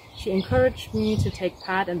 She encouraged me to take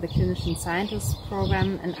part in the Clinician Scientist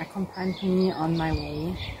program and accompanied me on my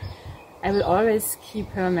way. I will always keep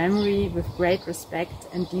her memory with great respect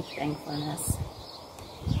and deep thankfulness.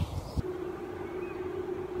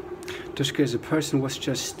 Duška as a person was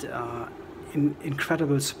just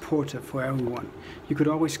incredible supporter for everyone. You could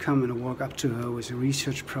always come and walk up to her with a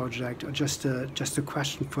research project or just a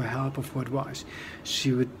question for help or for advice.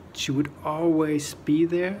 She would always be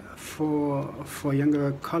there for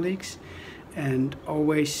younger colleagues and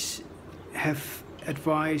always have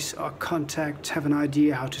advice or contact, have an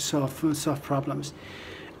idea how to solve problems.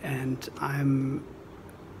 And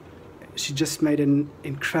she just made an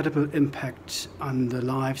incredible impact on the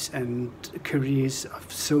lives and careers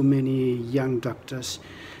of so many young doctors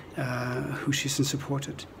who she's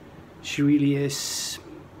supported. She really is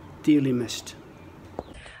dearly missed.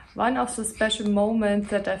 One of the special moments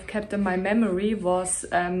that I've kept in my memory was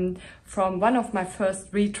from one of my first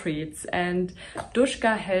retreats, and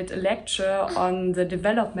Duška held a lecture on the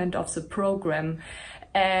development of the program.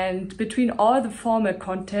 And between all the formal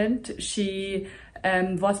content, she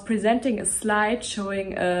was presenting a slide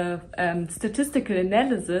showing a statistical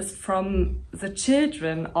analysis from the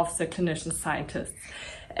children of the clinician scientists.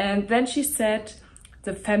 And then she said,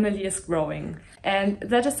 the family is growing. And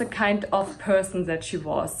that is the kind of person that she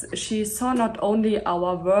was. She saw not only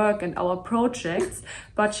our work and our projects,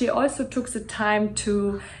 but she also took the time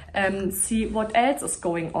to see what else is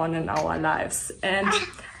going on in our lives. And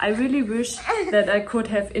I really wish that I could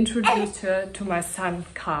have introduced her to my son,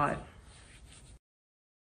 Karl.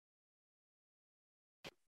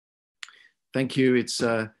 Thank you. It's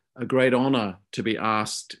a great honor to be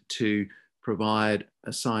asked to provide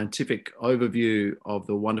a scientific overview of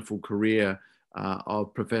the wonderful career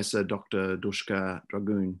of Professor Dr. Duška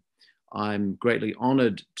Dragun. I'm greatly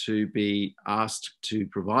honored to be asked to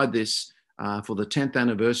provide this for the 10th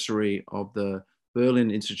anniversary of the Berlin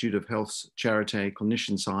Institute of Health's Charité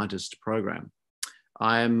Clinician Scientist program.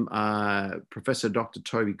 I am Professor Dr.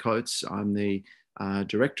 Toby Coates. I'm the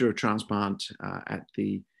Director of Transplant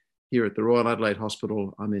here at the Royal Adelaide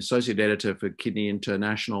Hospital. I'm the Associate Editor for Kidney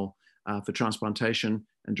International for Transplantation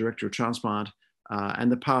and Director of Transplant,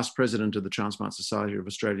 and the past President of the Transplant Society of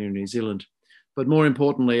Australia and New Zealand. But more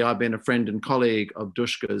importantly, I've been a friend and colleague of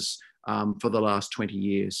Duška's for the last 20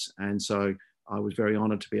 years. And so I was very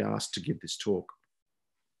honored to be asked to give this talk.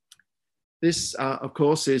 This, of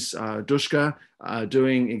course, is Duška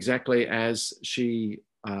doing exactly as she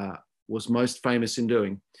was most famous in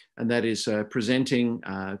doing, and that is presenting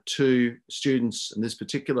to students. And this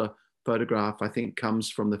particular photograph, I think, comes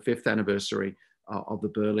from the 5th anniversary of the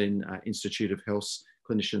Berlin Institute of Health's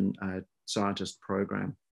Clinician Scientist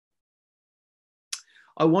program.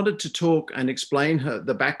 I wanted to talk and explain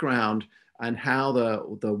the background and how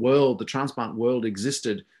the transplant world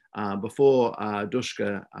existed before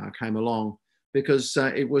Duška came along, because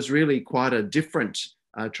it was really quite a different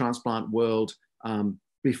transplant world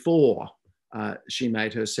before she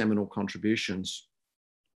made her seminal contributions.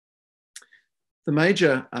 Her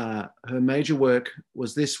major work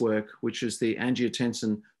was this work, which is the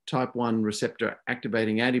angiotensin type 1 receptor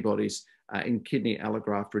activating antibodies in kidney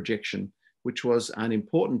allograft rejection, which was an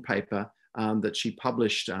important paper that she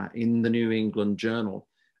published in the New England Journal.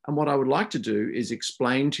 And what I would like to do is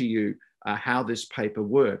explain to you how this paper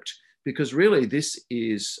worked, because really this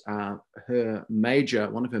is one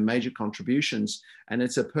of her major contributions, and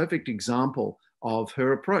it's a perfect example of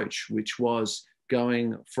her approach, which was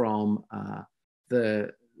going from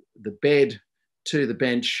the bed to the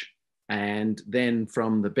bench, and then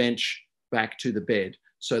from the bench back to the bed.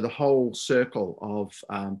 So the whole circle of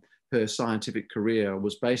her scientific career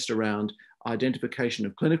was based around identification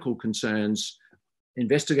of clinical concerns,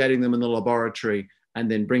 investigating them in the laboratory,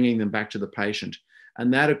 and then bringing them back to the patient.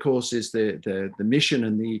 And that, of course, is the mission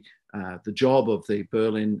and the job of the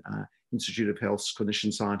Berlin Institute of Health's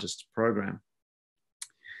Clinician Scientist program.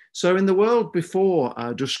 So in the world before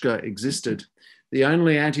Duška existed, the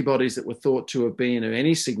only antibodies that were thought to have been of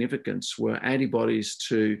any significance were antibodies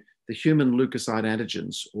to the human leukocyte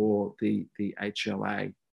antigens, or the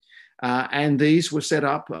HLA. And these were set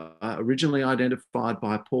up, originally identified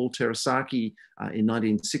by Paul Terasaki in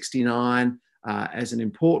 1969 as an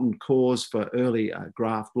important cause for early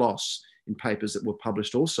graft loss in papers that were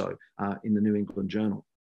published also in the New England Journal.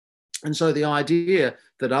 And so the idea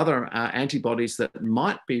that other antibodies that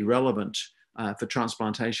might be relevant for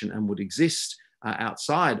transplantation and would exist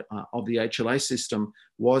outside of the HLA system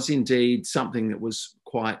was indeed something that was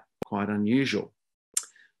quite unusual.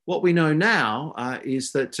 What we know now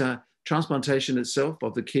is that transplantation itself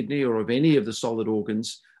of the kidney or of any of the solid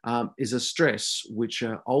organs is a stress which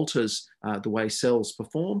alters the way cells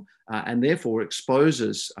perform and therefore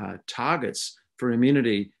exposes targets for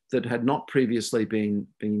immunity that had not previously been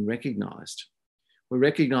recognized. We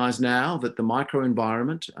recognize now that the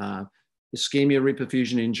microenvironment, ischemia,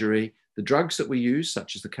 reperfusion injury, the drugs that we use,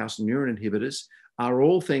 such as the calcineurin inhibitors, are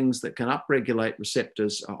all things that can upregulate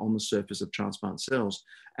receptors on the surface of transplant cells.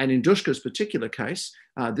 And in Duška's particular case,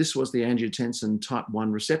 this was the angiotensin type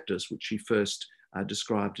 1 receptors, which she first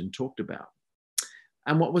described and talked about.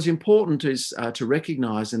 And what was important is to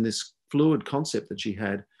recognize in this fluid concept that she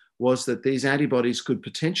had was that these antibodies could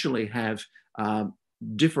potentially have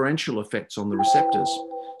differential effects on the receptors,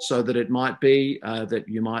 so that it might be that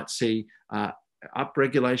you might see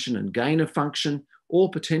upregulation and gain of function, or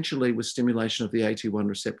potentially with stimulation of the AT1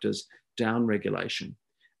 receptors, downregulation.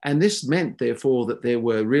 And this meant, therefore, that there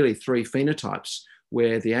were really three phenotypes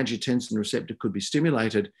where the angiotensin receptor could be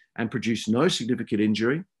stimulated and produce no significant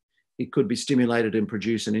injury. It could be stimulated and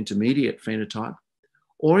produce an intermediate phenotype.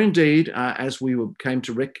 Or indeed, as we came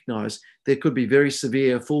to recognize, there could be very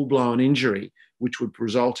severe full-blown injury, which would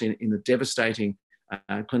result in a devastating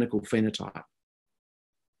clinical phenotype.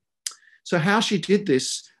 So how she did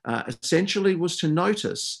this essentially was to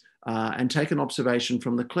notice and take an observation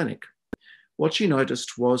from the clinic. What she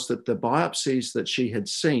noticed was that the biopsies that she had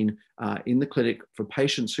seen in the clinic for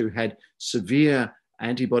patients who had severe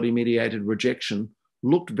antibody-mediated rejection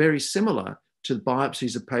looked very similar to the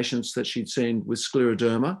biopsies of patients that she'd seen with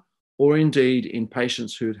scleroderma, or indeed in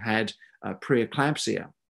patients who'd had preeclampsia.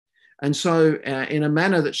 And so in a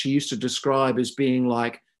manner that she used to describe as being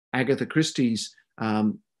like Agatha Christie's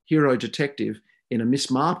hero detective in a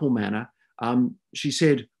Miss Marple manner, she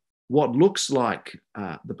said, what looks like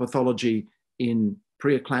the pathology in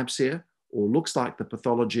preeclampsia or looks like the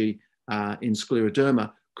pathology in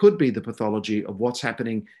scleroderma could be the pathology of what's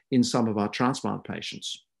happening in some of our transplant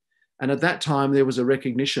patients. And at that time, there was a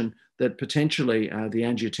recognition that potentially the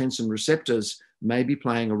angiotensin receptors may be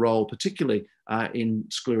playing a role, particularly in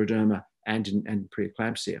scleroderma and in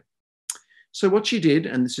preeclampsia. So what she did,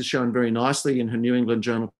 and this is shown very nicely in her New England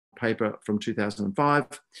Journal paper from 2005,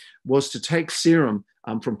 was to take serum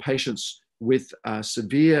from patients with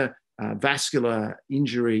severe vascular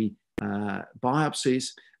injury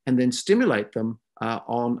biopsies and then stimulate them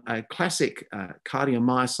on a classic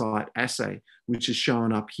cardiomyocyte assay, which is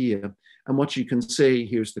shown up here. And what you can see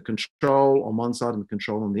here is the control on one side and the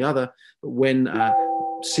control on the other. But when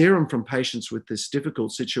serum from patients with this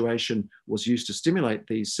difficult situation was used to stimulate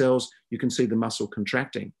these cells, you can see the muscle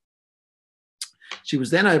contracting. She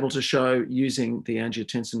was then able to show, using the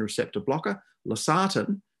angiotensin receptor blocker,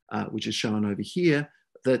 losartan, which is shown over here,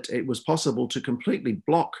 that it was possible to completely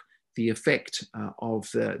block the effect of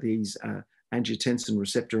these angiotensin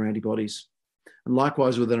receptor antibodies. And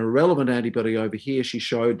likewise, with an irrelevant antibody over here, she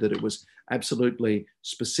showed that it was absolutely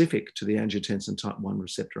specific to the angiotensin type 1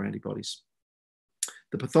 receptor antibodies.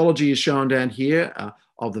 The pathology is shown down here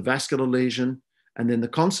of the vascular lesion. And then the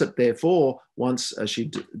concept, therefore, once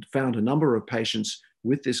she found a number of patients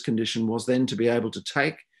with this condition, was then to be able to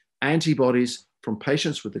take antibodies from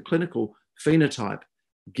patients with the clinical phenotype,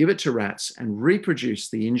 give it to rats, and reproduce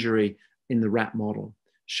the injury in the rat model,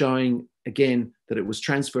 showing again that it was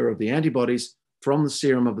transfer of the antibodies from the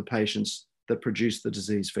serum of the patients that produced the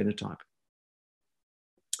disease phenotype.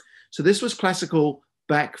 So this was classical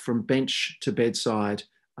back from bench to bedside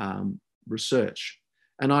research.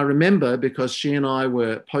 And I remember, because she and I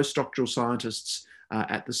were postdoctoral scientists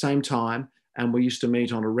at the same time, and we used to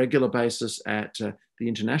meet on a regular basis at the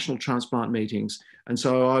international transplant meetings. And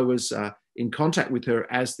so I was in contact with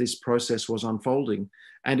her as this process was unfolding.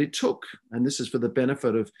 And it took, and this is for the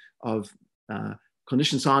benefit of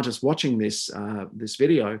clinician scientists watching this, this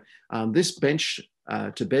video, this bench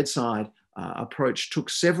to bedside approach took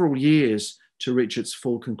several years to reach its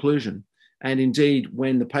full conclusion. And indeed,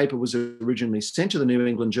 when the paper was originally sent to the New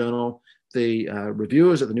England Journal, the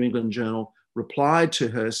reviewers at the New England Journal replied to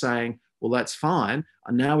her saying, well, that's fine.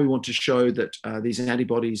 And now we want to show that these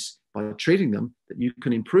antibodies, by treating them, that you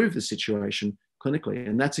can improve the situation clinically.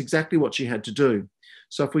 And that's exactly what she had to do.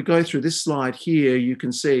 So if we go through this slide here, you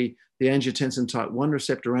can see the angiotensin type 1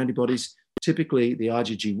 receptor antibodies, typically the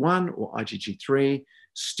IgG1 or IgG3,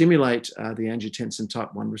 stimulate the angiotensin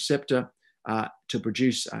type 1 receptor to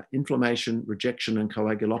produce inflammation, rejection, and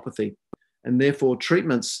coagulopathy. And therefore,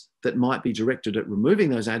 treatments that might be directed at removing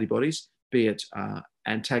those antibodies, be it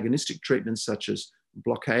antagonistic treatments such as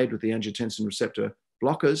blockade with the angiotensin receptor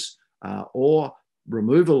blockers, or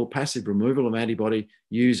removal, passive removal of antibody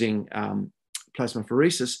using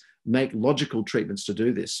plasmapheresis, make logical treatments to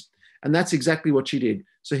do this. And that's exactly what she did.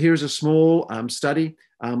 So here's a small study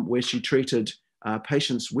where she treated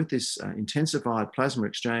patients with this intensified plasma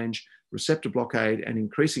exchange, receptor blockade, and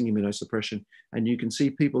increasing immunosuppression. And you can see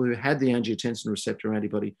people who had the angiotensin receptor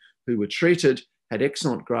antibody who were treated had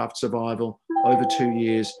excellent graft survival over 2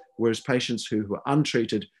 years, whereas patients who were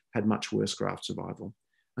untreated had much worse graft survival.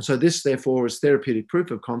 And so this, therefore, is therapeutic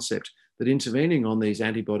proof of concept that intervening on these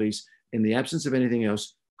antibodies in the absence of anything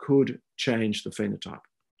else could change the phenotype.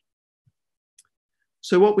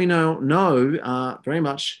 So what we now know very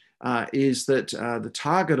much is that the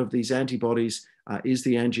target of these antibodies is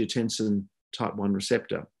the angiotensin type 1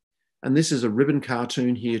 receptor. And this is a ribbon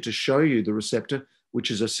cartoon here to show you the receptor,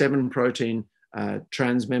 which is a 7-protein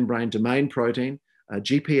transmembrane domain protein,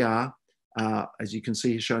 GPR, as you can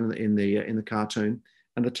see shown in the cartoon.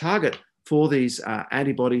 And the target for these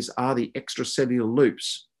antibodies are the extracellular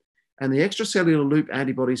loops. And the extracellular loop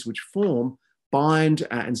antibodies which form bind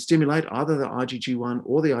and stimulate either the IgG1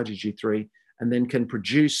 or the IgG3, and then can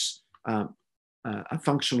produce a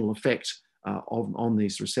functional effect on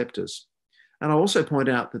these receptors. And I'll also point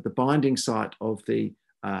out that the binding site of the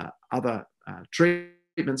other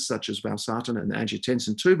treatments, such as valsartan and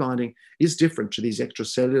angiotensin II binding, is different to these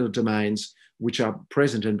extracellular domains which are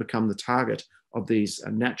present and become the target of these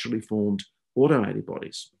naturally formed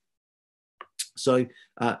autoantibodies. So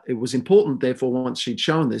it was important, therefore, once she'd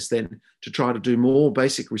shown this, then to try to do more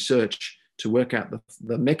basic research to work out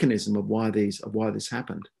the mechanism of why this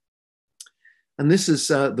happened. And this is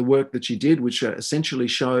the work that she did, which essentially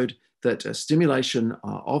showed that stimulation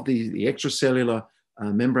of the extracellular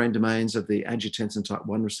membrane domains of the angiotensin type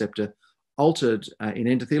 1 receptor altered in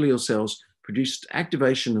endothelial cells, produced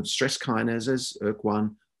activation of stress kinases,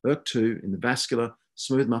 ERK1, ERK2 in the vascular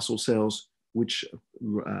smooth muscle cells, which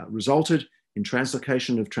resulted in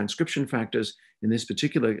translocation of transcription factors, in this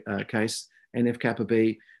particular case, NF-kappa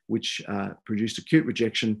B, which produced acute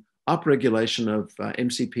rejection, upregulation of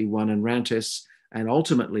MCP1 and RAN tests, and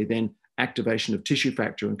ultimately then activation of tissue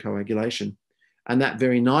factor and coagulation. And that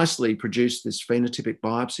very nicely produced this phenotypic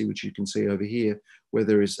biopsy, which you can see over here, where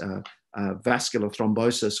there is vascular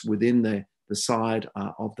thrombosis within the side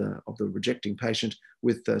of the rejecting patient,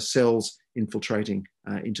 with cells infiltrating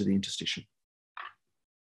into the interstitium.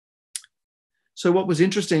 So what was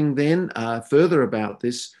interesting then further about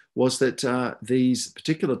this was that these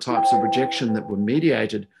particular types of rejection that were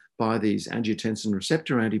mediated by these angiotensin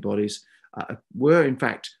receptor antibodies were in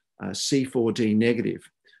fact C4d negative.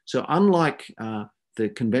 So unlike the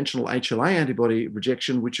conventional HLA antibody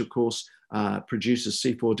rejection, which of course produces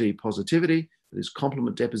C4d positivity, that is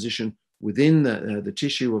complement deposition within the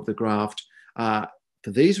tissue of the graft, for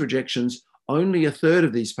these rejections, only 1/3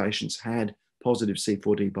 of these patients had positive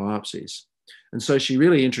C4d biopsies. And so she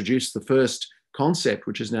really introduced the first concept,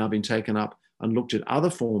 which has now been taken up and looked at other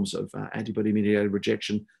forms of antibody-mediated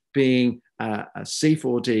rejection, being a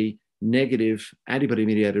C4d negative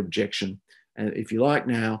antibody-mediated rejection. And if you like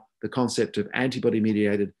now, the concept of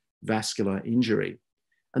antibody-mediated vascular injury.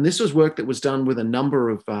 And this was work that was done with a number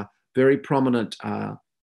of very prominent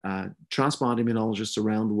transplant immunologists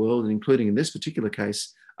around the world, including in this particular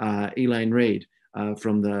case, Elaine Reed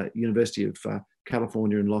from the University of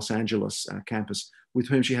California in Los Angeles campus, with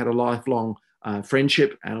whom she had a lifelong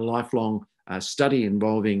friendship and a lifelong study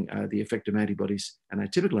involving the effect of antibodies and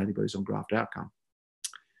atypical antibodies on graft outcome.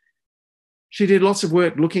 She did lots of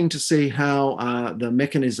work looking to see how the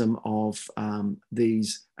mechanism of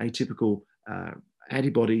these atypical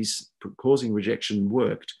antibodies causing rejection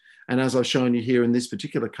worked. And as I've shown you here in this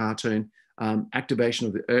particular cartoon, activation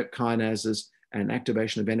of the ERK kinases and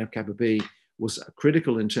activation of NF-kappa B was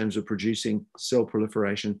critical in terms of producing cell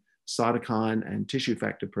proliferation, cytokine and tissue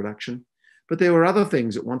factor production. But there were other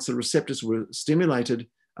things that once the receptors were stimulated,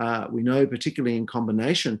 we know particularly in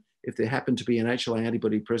combination, if there happened to be an HLA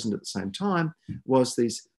antibody present at the same time, was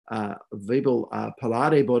these Weibel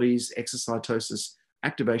Palade bodies, exocytosis,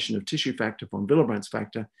 activation of tissue factor, von Willebrand's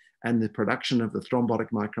factor, and the production of the thrombotic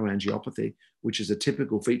microangiopathy, which is a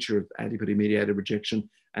typical feature of antibody-mediated rejection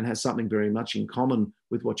and has something very much in common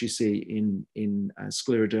with what you see in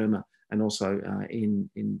scleroderma and also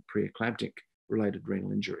in preeclamptic related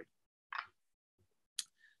renal injury.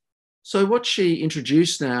 So what she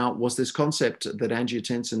introduced now was this concept that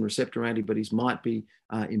angiotensin receptor antibodies might be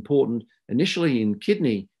important initially in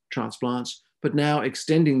kidney transplants, but now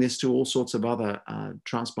extending this to all sorts of other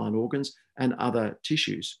transplant organs and other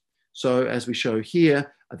tissues. So as we show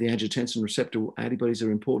here, the angiotensin receptor antibodies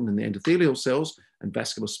are important in the endothelial cells and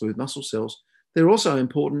vascular smooth muscle cells. They're also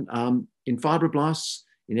important in fibroblasts,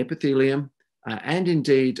 in epithelium, and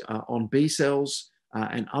indeed on B cells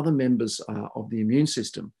and other members of the immune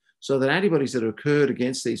system. So that antibodies that occurred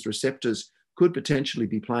against these receptors could potentially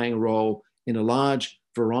be playing a role in a large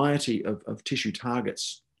variety of tissue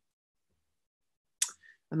targets.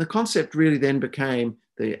 And the concept really then became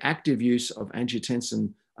the active use of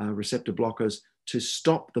angiotensin receptor blockers to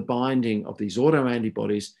stop the binding of these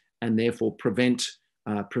autoantibodies and therefore prevent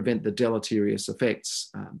the deleterious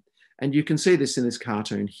effects. And you can see this in this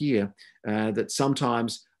cartoon here, that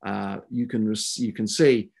sometimes you can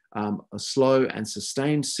see a slow and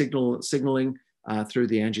sustained signaling through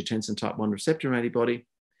the angiotensin type 1 receptor antibody.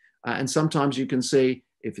 And sometimes you can see,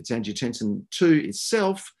 if it's angiotensin 2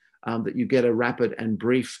 itself, that you get a rapid and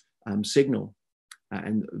brief signal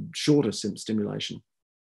and shorter stimulation.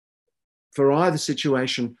 For either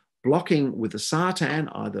situation, blocking with a sartan,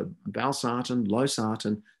 either valsartan,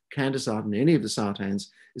 losartan, candesartan, any of the sartans,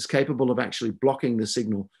 is capable of actually blocking the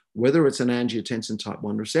signal, whether it's an angiotensin type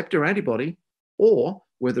 1 receptor antibody or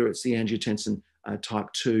whether it's the angiotensin type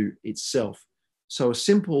 2 itself. So a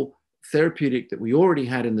simple therapeutic that we already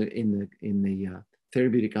had in the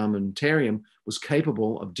therapeutic armamentarium was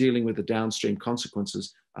capable of dealing with the downstream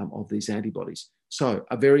consequences of these antibodies. So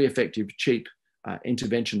a very effective, cheap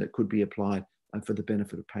intervention that could be applied for the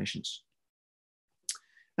benefit of patients.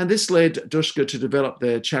 And this led Duška to develop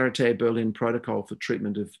the Charité Berlin protocol for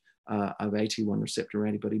treatment of AT1 receptor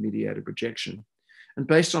antibody-mediated rejection. And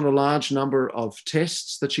based on a large number of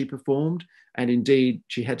tests that she performed, and indeed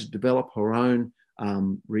she had to develop her own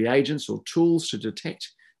reagents or tools to detect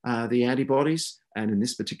the antibodies, and in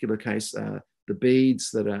this particular case, the beads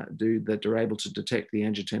that are able to detect the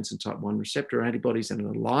angiotensin type 1 receptor antibodies and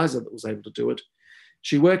an ELISA that was able to do it.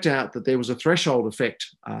 She worked out that there was a threshold effect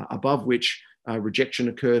above which rejection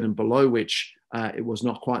occurred and below which it was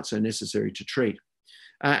not quite so necessary to treat.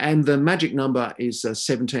 And the magic number is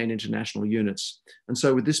 17 international units. And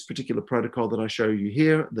so with this particular protocol that I show you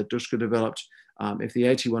here, that Duška developed, if the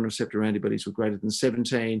AT1 receptor antibodies were greater than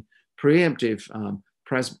 17, preemptive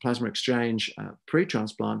plasma exchange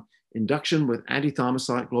pre-transplant, induction with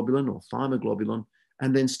antithymocyte globulin or thymoglobulin,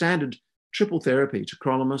 and then standard triple therapy,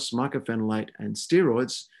 tacrolimus, mycophenolate, and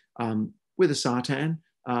steroids with a sartan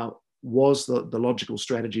was the logical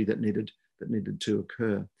strategy that needed to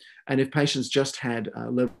occur. And if patients just had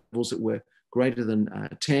levels that were greater than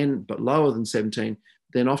 10 but lower than 17,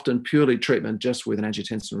 then often purely treatment just with an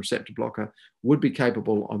angiotensin receptor blocker would be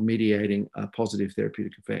capable of mediating a positive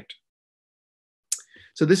therapeutic effect.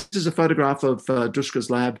 So this is a photograph of Duška's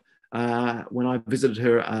lab when I visited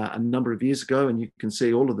her a number of years ago, and you can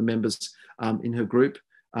see all of the members in her group.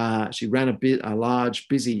 She ran a large,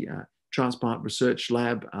 busy transplant research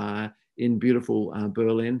lab in beautiful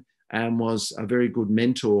Berlin, and was a very good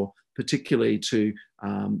mentor, particularly to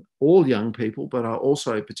all young people, but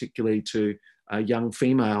also particularly to young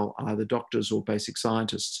female, either doctors or basic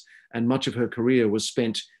scientists. And much of her career was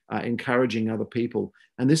spent encouraging other people.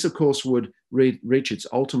 And this, of course, would reach its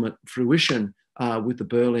ultimate fruition with the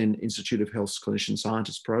Berlin Institute of Health's Clinician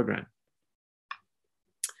Scientist program.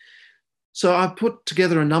 So I've put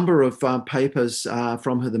together a number of papers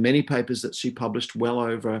from her, the many papers that she published, well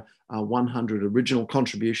over 100 original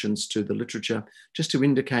contributions to the literature, just to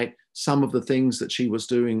indicate some of the things that she was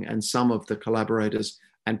doing and some of the collaborators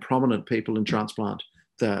and prominent people in transplant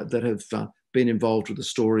that have been involved with the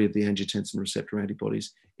story of the angiotensin receptor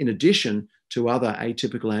antibodies, in addition to other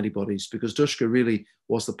atypical antibodies, because Duška really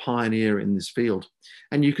was the pioneer in this field.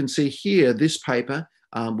 And you can see here this paper,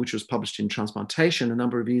 which was published in Transplantation a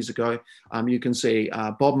number of years ago. You can see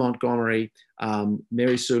Bob Montgomery,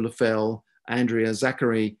 Mary Sue Lefel, Andrea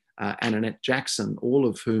Zachary, and Annette Jackson, all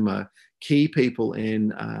of whom are key people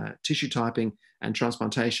in tissue typing and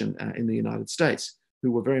transplantation in the United States,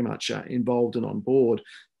 who were very much involved and on board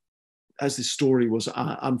as this story was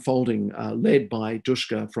unfolding, led by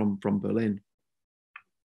Duška from Berlin.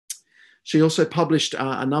 She also published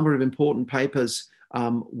a number of important papers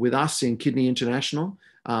with us in Kidney International,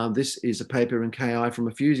 This is a paper in KI from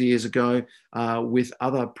a few years ago with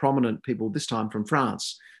other prominent people, this time from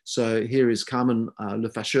France. So here is Carmen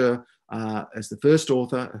Lefacheur as the first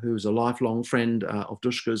author, who is a lifelong friend of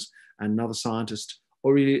Duška's, and another scientist,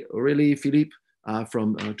 Aurélie Philippe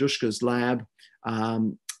from Duška's lab,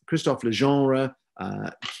 Christophe Legendre,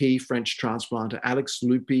 key French transplanter, Alex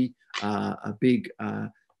Lupi, a big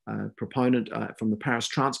proponent from the Paris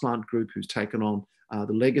transplant group who's taken on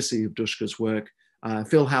the legacy of Duška's work,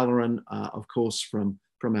 Phil Halloran, of course, from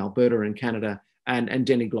Alberta in Canada, and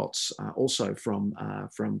Denny Glotz, also from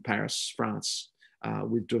Paris, France,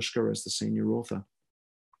 with Duška as the senior author.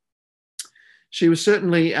 She was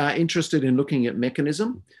certainly interested in looking at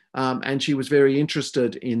mechanism, and she was very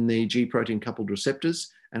interested in the G protein coupled receptors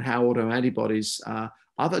and how autoantibodies,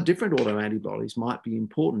 other different autoantibodies, might be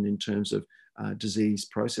important in terms of disease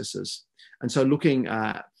processes. And so looking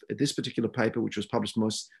at this particular paper, which was published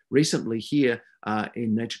most recently here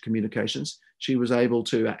in Nature Communications, she was able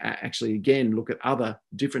to actually again look at other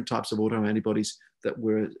different types of autoantibodies that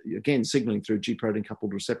were again signaling through G protein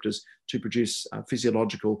coupled receptors to produce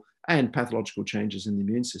physiological and pathological changes in the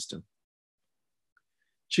immune system.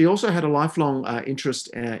 She also had a lifelong interest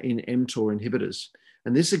in mTOR inhibitors,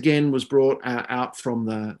 and this again was brought out from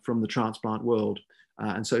the transplant world.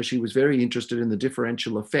 And so she was very interested in the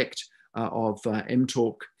differential effect of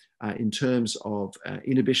mTOR in terms of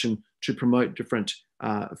inhibition to promote different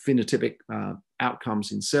phenotypic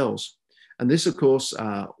outcomes in cells. And this, of course,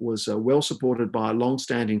 was well supported by a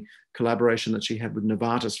long-standing collaboration that she had with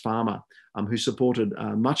Novartis Pharma, who supported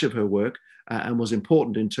much of her work and was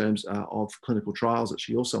important in terms of clinical trials that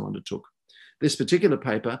she also undertook. This particular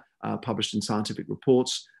paper, published in Scientific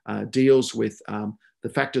Reports, deals with the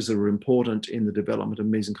factors that are important in the development of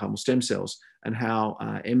mesenchymal stem cells and how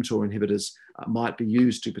mTOR inhibitors might be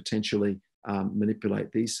used to potentially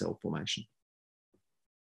manipulate these cell formation.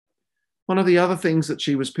 One of the other things that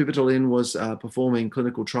she was pivotal in was performing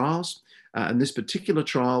clinical trials. And this particular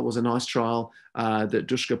trial was a nice trial that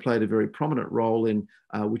Duška played a very prominent role in,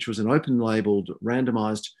 which was an open-labeled,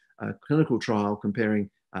 randomized clinical trial comparing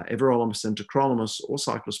everolimus and tacrolimus or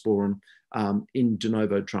cyclosporin in de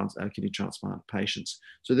novo kidney transplant patients.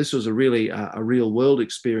 So this was a really a real-world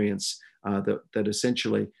experience that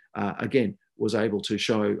essentially, again, was able to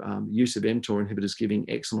show use of mTOR inhibitors giving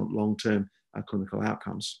excellent long-term clinical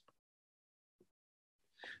outcomes.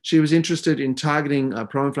 She was interested in targeting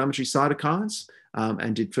pro-inflammatory cytokines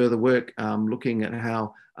and did further work looking at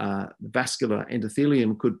how the vascular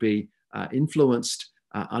endothelium could be influenced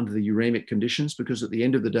under the uremic conditions, because at the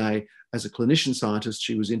end of the day, as a clinician scientist,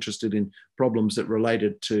 she was interested in problems that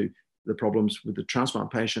related to the problems with the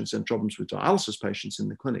transplant patients and problems with dialysis patients in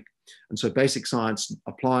the clinic. And so basic science,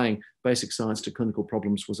 applying basic science to clinical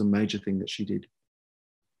problems, was a major thing that she did.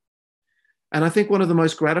 And I think one of the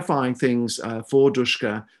most gratifying things for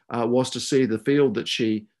Duška was to see the field that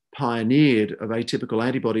she pioneered of atypical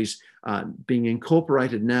antibodies being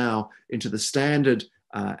incorporated now into the standard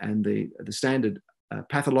and the standard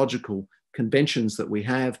pathological conventions that we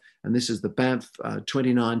have. And this is the Banff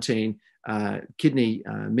 2019 kidney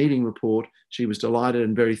meeting report. She was delighted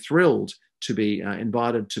and very thrilled to be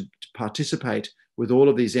invited to participate with all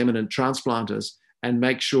of these eminent transplanters and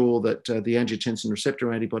make sure that the angiotensin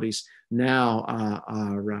receptor antibodies now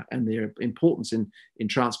are and their importance in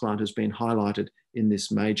transplant has been highlighted in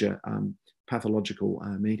this major pathological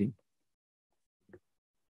meeting.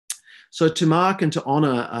 So to mark and to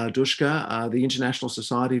honor Duška, the International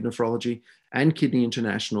Society of Nephrology and Kidney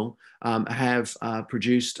International have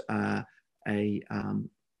produced an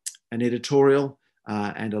editorial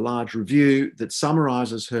and a large review that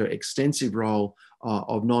summarizes her extensive role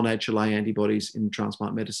of non-HLA antibodies in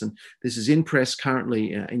transplant medicine. This is in press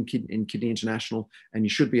currently in Kidney International, and you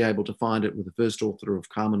should be able to find it with the first author of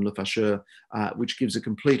Carmen Lefacheur, which gives a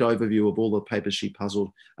complete overview of all the papers she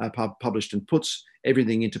published and puts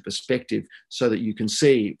everything into perspective so that you can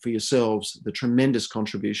see for yourselves the tremendous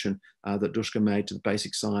contribution that Duška made to the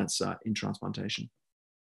basic science in transplantation.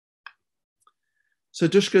 So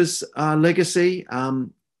Duška's legacy,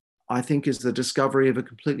 I think, is the discovery of a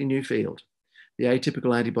completely new field, the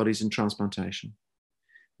atypical antibodies in transplantation.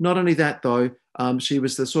 Not only that, though, she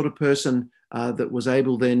was the sort of person that was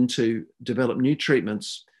able then to develop new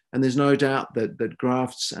treatments. And there's no doubt that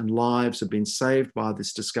grafts and lives have been saved by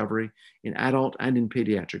this discovery in adult and in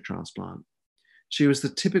pediatric transplant. She was the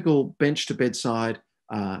typical bench to bedside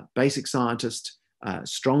basic scientist,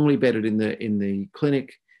 strongly bedded in the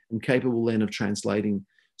clinic and capable then of translating.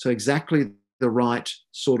 So exactly the right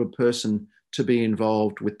sort of person to be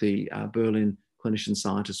involved with the Berlin Clinician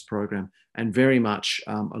Scientist Program, and very much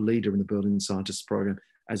a leader in the Berlin Scientist Program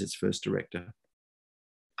as its first director.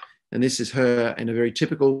 And this is her in a very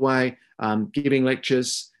typical way, giving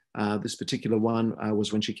lectures. This particular one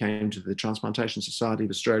was when she came to the Transplantation Society of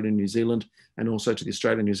Australia and New Zealand, and also to the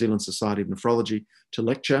Australian New Zealand Society of Nephrology to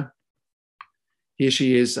lecture. Here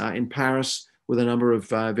she is in Paris with a number of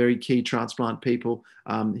very key transplant people.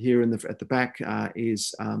 Here at the back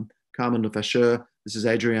is Carmen Lefacheur. This is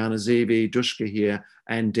Adriana Zevi, Duška here,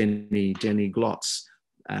 and Denny Glotz,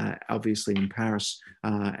 obviously in Paris,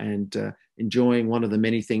 and enjoying one of the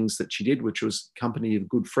many things that she did, which was company of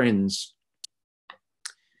good friends.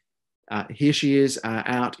 Here she is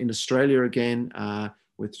out in Australia again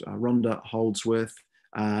with Rhonda Holdsworth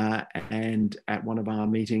and at one of our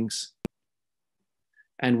meetings.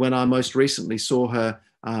 And when I most recently saw her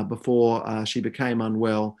before she became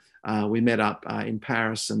unwell, we met up in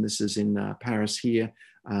Paris, and this is in Paris here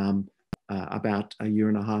about a year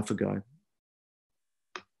and a half ago.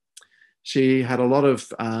 She had a lot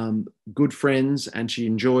of good friends, and she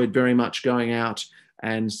enjoyed very much going out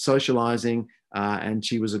and socializing, and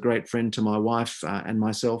she was a great friend to my wife and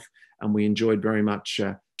myself, and we enjoyed very much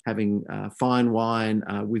having fine wine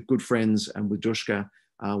with good friends and with Duška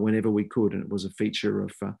whenever we could, and it was a feature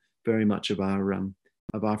of very much of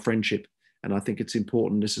our friendship. And I think it's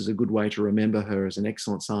important. This is a good way to remember her as an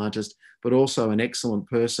excellent scientist, but also an excellent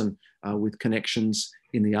person with connections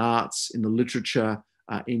in the arts, in the literature,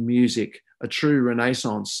 in music, a true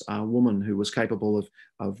Renaissance woman who was capable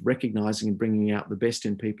of recognizing and bringing out the best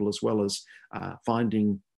in people, as well as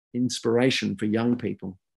finding inspiration for young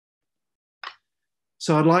people.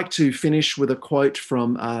 So I'd like to finish with a quote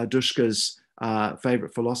from Duška's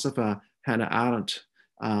favorite philosopher, Hannah Arendt,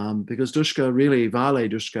 because Duška really, Vale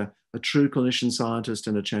Duška, a true clinician scientist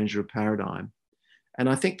and a changer of paradigm. And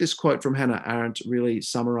I think this quote from Hannah Arendt really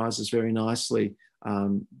summarizes very nicely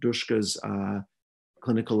Duška's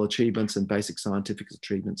clinical achievements and basic scientific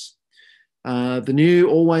achievements. The new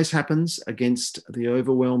always happens against the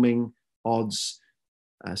overwhelming odds,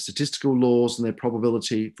 statistical laws and their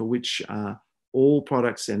probability, for which all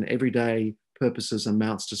products and everyday purposes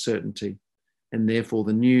amounts to certainty. And therefore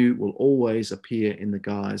the new will always appear in the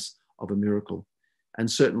guise of a miracle. And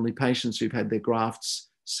certainly patients who've had their grafts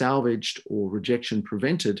salvaged or rejection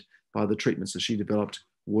prevented by the treatments that she developed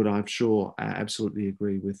would, I'm sure, absolutely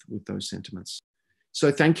agree with those sentiments. So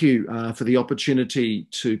thank you for the opportunity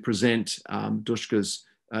to present Duška's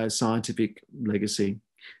scientific legacy.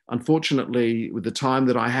 Unfortunately, with the time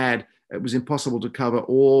that I had, it was impossible to cover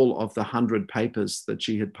all of the 100 papers that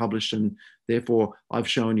she had published, and therefore I've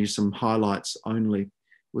shown you some highlights only. It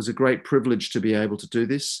was a great privilege to be able to do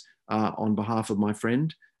this on behalf of my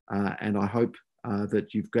friend, and I hope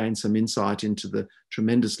that you've gained some insight into the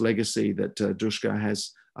tremendous legacy that Duška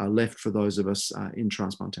has left for those of us in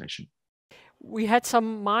transplantation. We had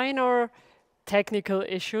some minor technical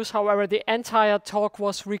issues. However, the entire talk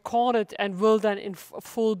was recorded and will then in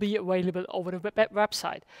full be available over the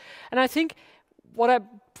website. And I think what I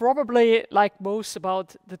probably like most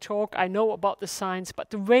about the talk, I know about the science,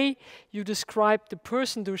 but the way you describe the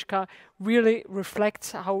person Duška really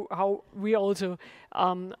reflects how we also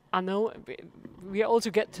we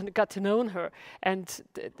also got to know her, and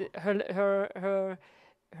her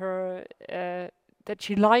that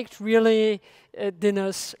she liked really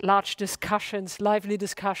dinners, large discussions, lively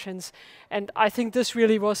discussions, and I think this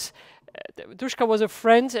really was. Duška was a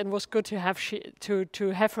friend, and was good to have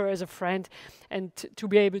to have her as a friend, and to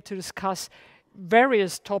be able to discuss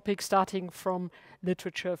various topics, starting from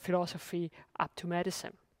literature, philosophy, up to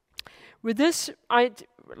medicine. With this, I'd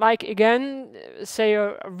like again say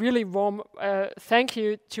a really warm thank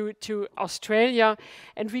you to Australia,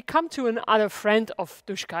 and we come to another friend of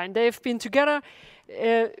Duška, and they've been together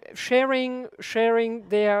sharing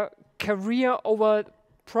their career over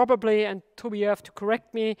probably, and Toby, you have to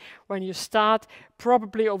correct me when you start,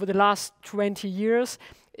 probably over the last 20 years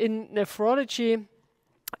in nephrology.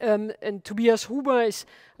 And Tobias Huber is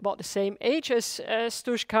about the same age as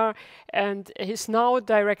Duška, and he's now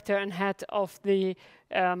director and head of the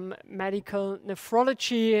Medical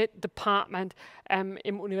Nephrology Department im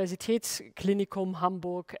Universitätsklinikum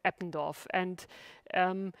Hamburg-Eppendorf. And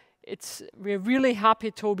we're really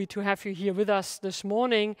happy, Toby, to have you here with us this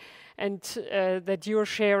morning, and that you're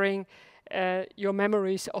sharing your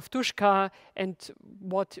memories of Duška and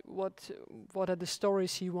what are the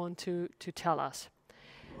stories you want to tell us.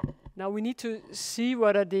 Now we need to see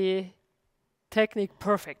whether the technique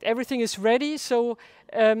perfect. Everything is ready, so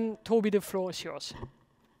Toby, the floor is yours.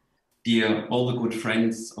 Dear all the good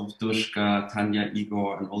friends of Duška, Tanya,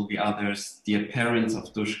 Igor, and all the others, dear parents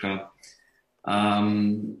of Duška,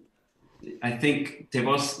 I think there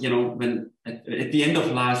was, when at the end of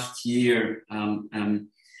last year,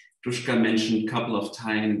 Duška mentioned a couple of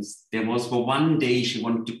times, there was for one day she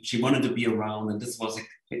wanted to be around, and this was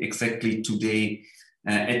exactly today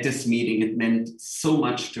at this meeting. It meant so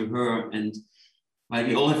much to her, and while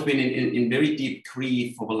we all have been in very deep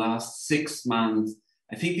grief for the last 6 months,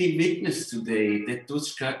 I think we witnessed today that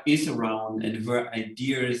Duška is around, and her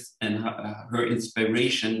ideas and her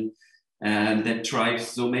inspiration that drives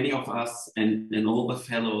so many of us and all the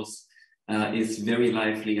fellows is very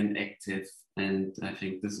lively and active. And I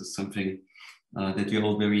think this is something that we're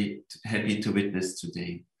all very happy to witness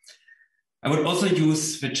today. I would also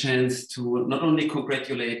use the chance to not only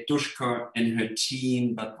congratulate Duška and her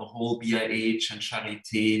team, but the whole BIH and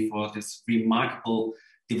Charité for this remarkable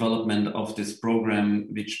development of this program,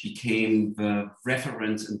 which became the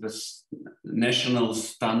reference and the national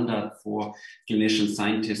standard for clinician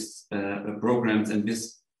scientists programs, and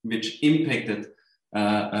which impacted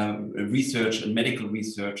research and medical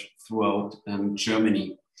research throughout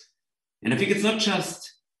Germany. And I think it's not just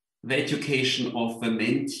the education of the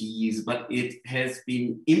mentees, but it has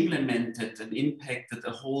been implemented and impacted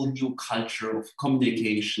a whole new culture of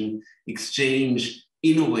communication, exchange,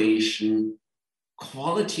 innovation,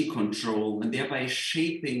 quality control, and thereby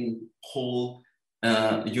shaping whole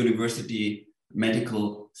university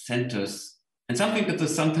medical centers. And something that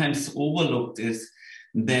is sometimes overlooked is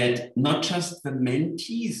that not just the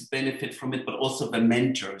mentees benefit from it, but also the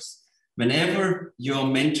mentors. Whenever you're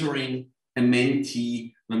mentoring a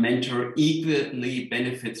mentee, the mentor equally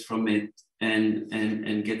benefits from it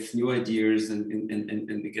and gets new ideas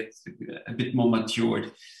and gets a bit more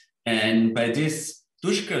matured. And by this,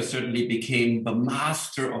 Duška certainly became the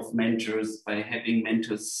master of mentors by having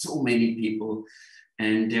mentored so many people.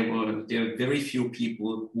 And there were very few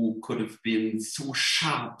people who could have been so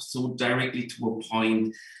sharp, so directly to a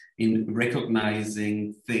point in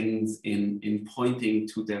recognizing things, in pointing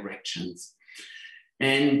to directions.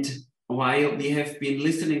 And while we have been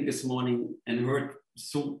listening this morning and heard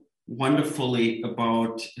so wonderfully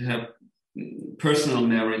about her personal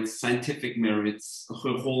merits, scientific merits,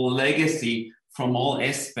 her whole legacy from all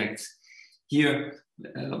aspects, here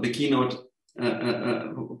the keynote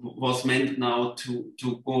was meant now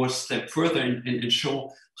to go a step further and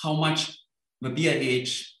show how much the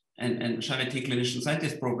BIH and Charité Clinician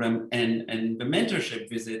Scientist Program and the mentorship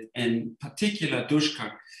visit, and particular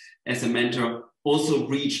Duška as a mentor, also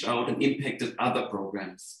reached out and impacted other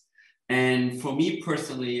programs. And for me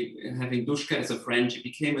personally, having Duška as a friend, she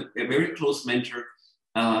became a very close mentor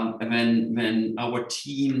when our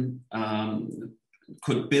team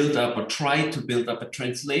could build up or try to build up a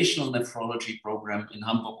translational nephrology program in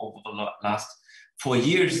Hamburg over the last 4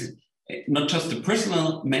 years. Not just a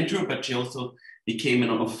personal mentor, but she also became an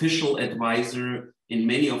official advisor in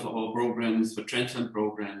many of our programs, the transplant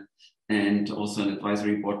program, and also an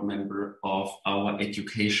advisory board member of our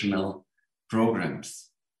educational programs.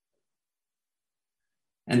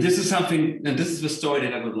 And this is something, and this is the story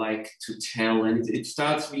that I would like to tell. And it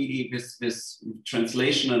starts really with this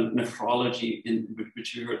translational nephrology,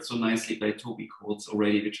 which you heard so nicely by Toby Coates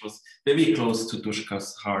already, which was very close to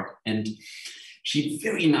Duška's heart. And she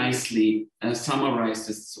very nicely summarized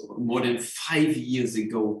this more than 5 years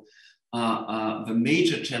ago, the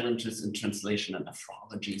major challenges in translation and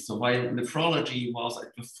nephrology. So while nephrology was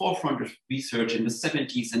at the forefront of research in the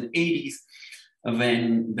 70s and 80s,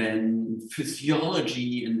 when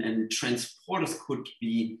physiology and transporters could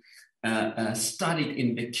be studied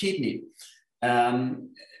in the kidney,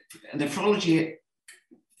 nephrology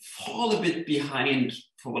fall a bit behind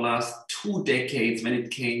for the last 2 decades when it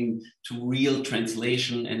came to real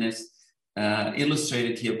translation, and as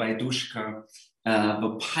illustrated here by Duška,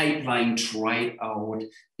 the pipeline dried out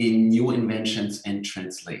in new inventions and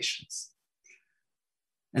translations.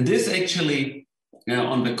 And this actually,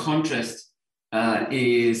 on the contrast,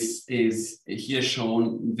 is here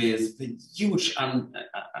shown with the huge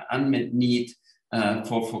unmet need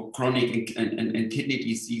for chronic and kidney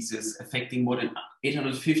diseases affecting more than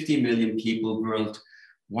 850 million people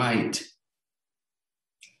worldwide.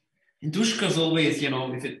 And Duška's always,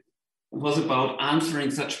 if it was about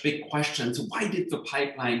answering such big questions, why did the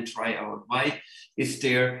pipeline dry out? Why is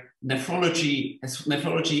there nephrology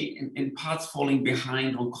in parts falling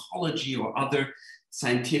behind oncology or other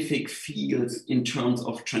scientific fields in terms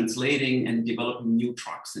of translating and developing new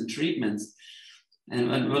drugs and treatments?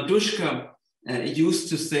 And what Duška used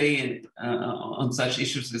to say on such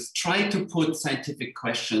issues is try to put scientific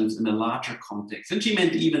questions in a larger context. And she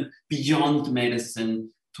meant even beyond medicine,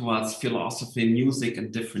 towards philosophy, music,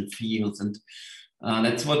 and different fields. And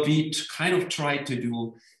that's what we kind of try to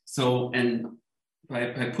do. So, and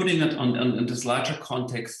by putting it on this larger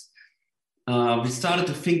context, we started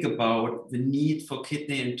to think about the need for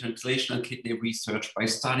kidney and translational kidney research by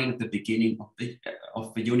starting at the beginning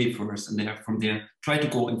of the universe, and from there try to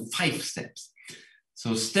go in 5 steps.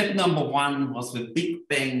 So step number 1 was the Big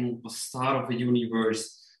Bang, the start of the universe,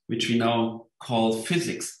 which we now call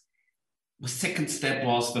physics. The second step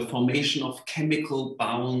was the formation of chemical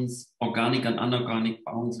bounds, organic and inorganic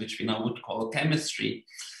bounds, which we now would call chemistry.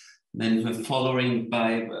 Then the following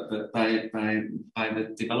by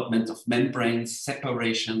the development of membranes,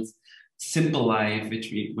 separations, simple life, which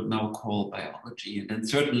we would now call biology. And then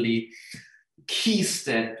certainly key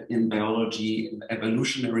step in biology,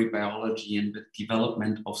 evolutionary biology, and the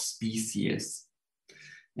development of species.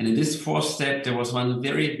 And in this 4th step, there was one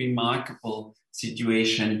very remarkable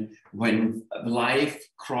situation when life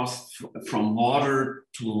crossed from water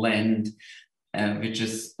to land, which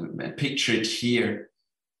is pictured here.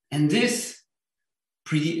 And this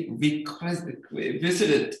we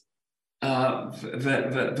visited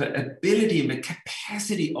the ability and the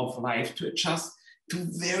capacity of life to adjust to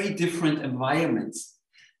very different environments.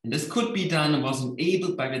 And this could be done and was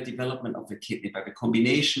enabled by the development of the kidney, by the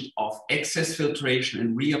combination of excess filtration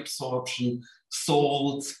and reabsorption,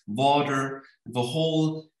 salts, water. The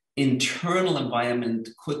whole internal environment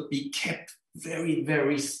could be kept very,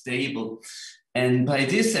 very stable. And by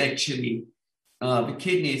this, actually, the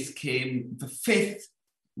kidneys came the 5th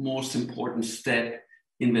most important step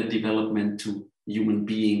in the development to human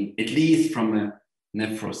being, at least from a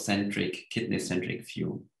nephrocentric, kidney-centric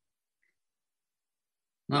view.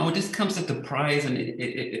 Now, this comes at the price, and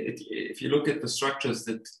if you look at the structures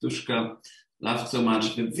that Duška loved so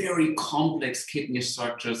much, the very complex kidney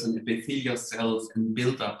structures and epithelial cells and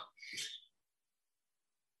buildup,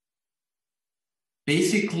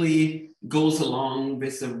 basically goes along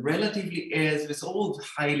with a relatively, as with all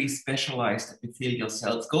highly specialized epithelial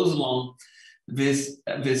cells, goes along with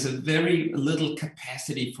a very little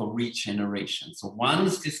capacity for regeneration. So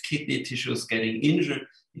once this kidney tissue is getting injured,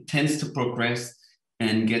 it tends to progress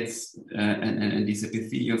and gets, and these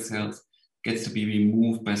epithelial cells gets to be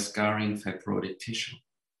removed by scarring fibrotic tissue.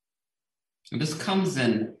 And this comes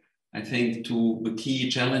in, I think, to the key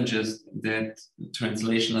challenges that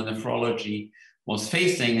translational nephrology was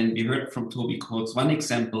facing. And we heard from Toby Coates one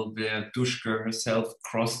example where Duška herself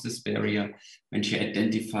crossed this barrier when she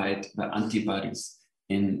identified the antibodies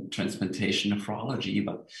in transplantation nephrology.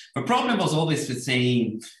 But the problem was always the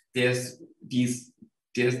same. There's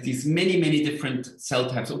these many different cell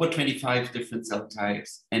types, over 25 different cell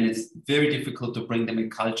types, and it's very difficult to bring them in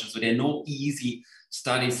culture. So there are no easy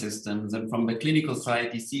study systems. And from the clinical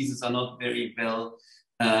side, diseases are not very well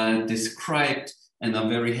described and are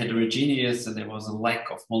very heterogeneous, and there was a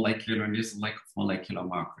lack of molecular, and there's a lack of molecular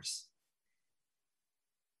markers.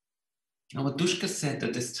 Now, what Duška said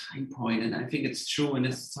at this time point, and I think it's true, and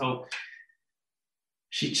this is how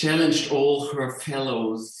she challenged all her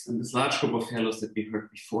fellows, and this large group of fellows that we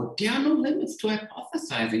heard before, there are no limits to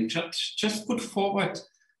hypothesizing. Just put forward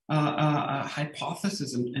a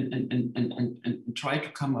hypothesis and try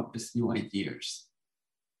to come up with new ideas.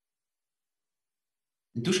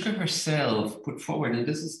 And Duška herself put forward, and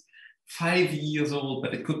this is 5 years old,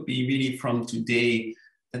 but it could be really from today,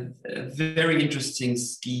 a very interesting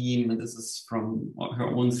scheme, and this is from her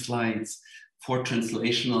own slides, for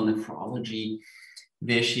translational nephrology,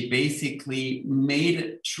 where she basically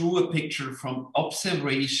drew a picture from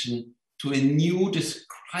observation to a new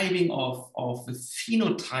describing of the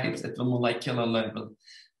phenotypes at the molecular level,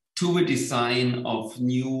 to a design of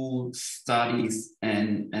new studies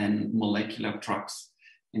and molecular drugs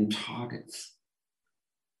and targets.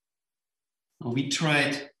 We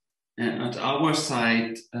tried at our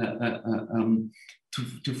side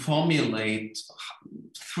to formulate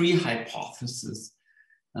 3 hypotheses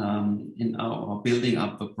in our building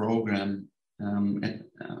up the program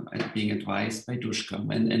at being advised by Duška.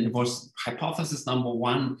 And it was hypothesis number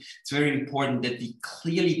 1. It's very important that we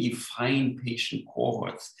clearly define patient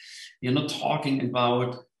cohorts. We're not talking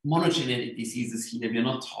about monogenetic diseases here. We're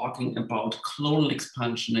not talking about clonal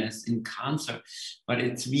expansion as in cancer, but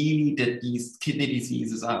it's really that these kidney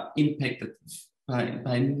diseases are impacted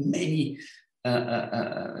by many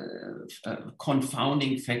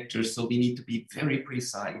confounding factors. So we need to be very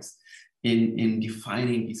precise in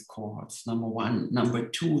defining these cohorts, number 1. Number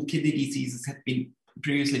 2, kidney diseases have been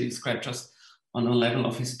previously described just on a level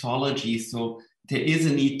of histology. So there is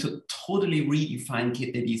a need to totally redefine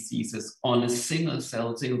kidney diseases on a single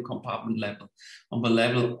cell, single compartment level, on the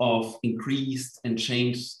level of increased and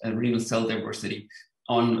changed renal cell diversity,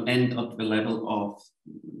 and at the level of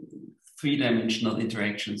 3-dimensional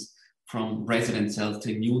interactions from resident cells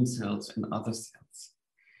to immune cells and other cells.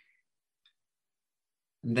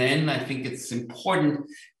 And then I think it's important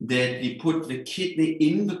that we put the kidney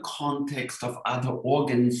in the context of other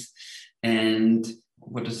organs, and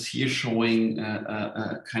what is here showing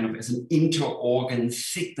kind of as an inter-organ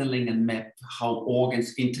signaling and map how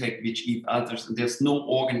organs interact with each other. And there's no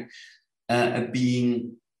organ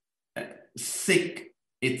being sick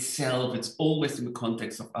itself. It's always in the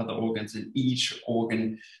context of other organs, and each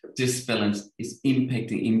organ disbalance is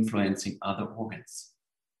impacting, influencing other organs.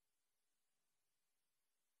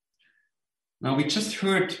 Now, we just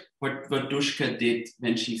heard what Duška did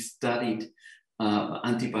when she studied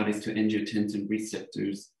antibodies to angiotensin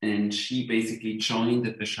receptors, and she basically joined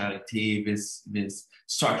at the Charité with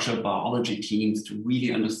structural biology teams to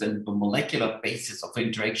really understand the molecular basis of the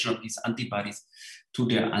interaction of these antibodies to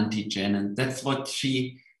their antigen. And that's what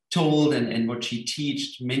she told and what she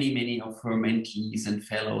taught many of her mentees and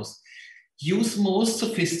fellows. Use most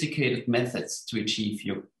sophisticated methods to achieve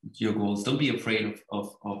your goals. Don't be afraid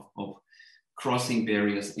of crossing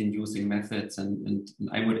barriers in using methods, and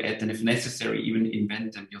I would add, and if necessary, even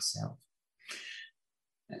invent them yourself.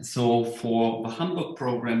 So for the Hamburg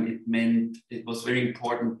program, it meant it was very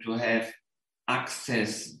important to have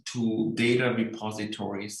access to data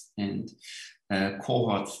repositories and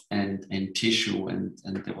cohorts and tissue, and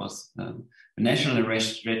there was a national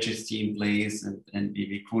registry in place, and we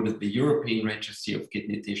recruited the European registry of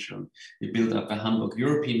kidney tissue. We built up the Hamburg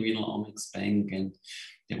European Renal Omics Bank, and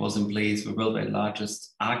there was in place the worldwide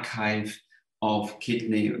largest archive of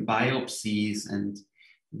kidney biopsies, and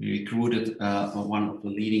we recruited one of the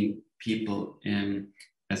leading people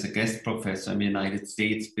as a guest professor in the United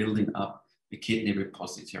States, building up the kidney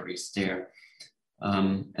repositories there.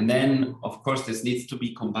 And then, of course, this needs to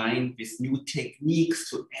be combined with new techniques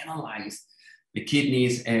to analyze the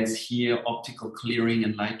kidneys, as here optical clearing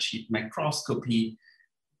and light sheet microscopy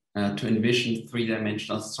to envision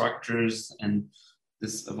three-dimensional structures. And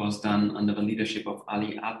this was done under the leadership of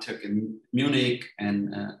Ali Atak in Munich,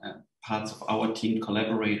 and parts of our team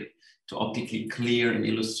collaborated to optically clear and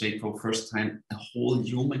illustrate for the first time the whole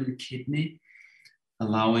human kidney,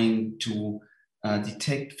 allowing to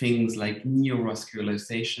detect things like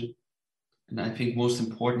neovascularization. And I think most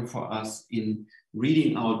important for us in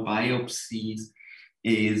reading out biopsies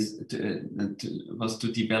was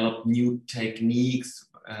to develop new techniques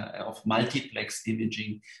of multiplex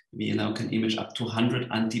imaging. We now can image up to 100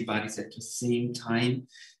 antibodies at the same time,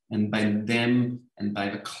 and by them and by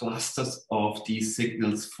the clusters of these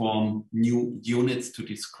signals form new units to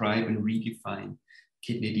describe and redefine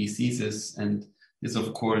kidney diseases. And this,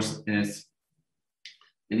 of course, as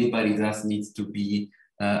anybody does, needs to be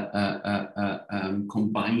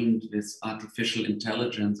combined with artificial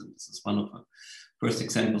intelligence. And this is one of the first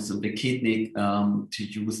examples of the kidney, to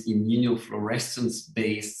use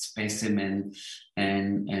immunofluorescence-based specimen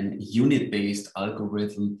and unit-based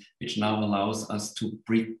algorithm, which now allows us to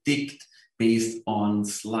predict based on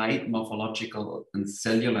slight morphological and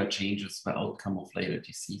cellular changes the outcome of later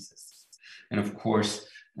diseases. And of course,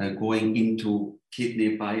 going into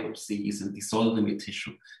kidney biopsies and dissolving the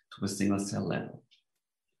tissue to a single cell level.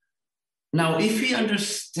 Now, if we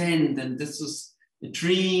understand, and this is a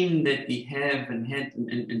dream that we have and had,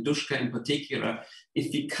 and Duška in particular,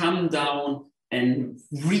 if we come down and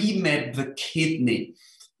remap the kidney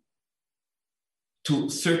to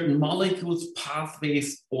certain molecules,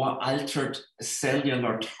 pathways, or altered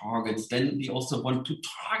cellular targets, then we also want to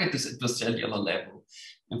target this at the cellular level.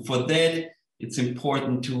 And for that, it's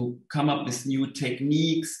important to come up with new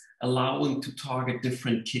techniques allowing to target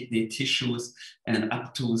different kidney tissues and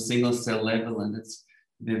up to a single cell level. And that's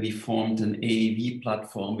where we formed an AAV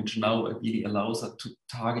platform, which now really allows us to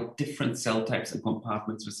target different cell types and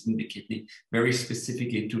compartments within the kidney, very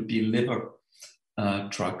specifically to deliver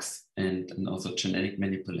drugs and also genetic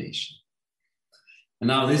manipulation. And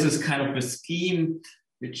now this is kind of a scheme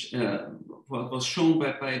which was shown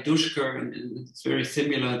by Duška, and it's very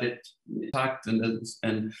similar that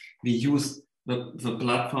and we use the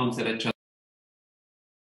platforms that I just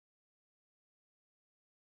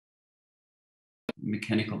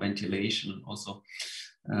mechanical ventilation, and also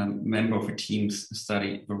member of a team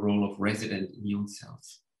study the role of resident immune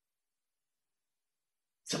cells.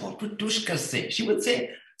 So what would Duška say? She would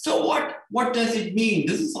say, so what does it mean?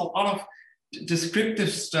 This is a lot of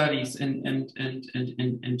descriptive studies,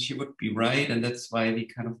 and she would be right, and that's why we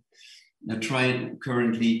kind of try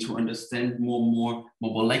currently to understand more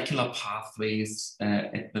molecular pathways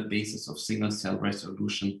at the basis of single cell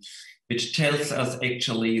resolution, which tells us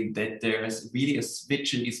actually that there is really a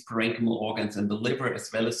switch in these parenchymal organs and the liver as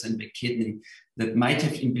well as in the kidney that might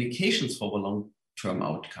have implications for the long-term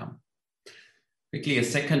outcome. Quickly, a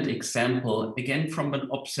second example, again from an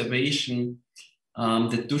observation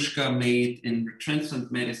that Duška made in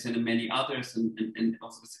transplant medicine and many others, and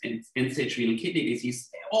also end-stage renal kidney disease.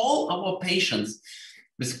 All our patients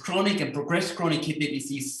with chronic and progressed chronic kidney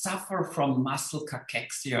disease suffer from muscle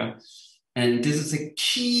cachexia, and this is a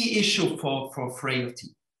key issue for frailty.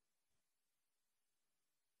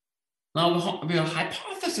 Now, the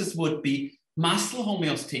hypothesis would be muscle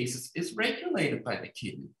homeostasis is regulated by the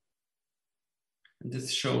kidney. And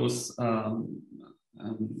this shows the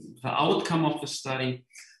outcome of the study,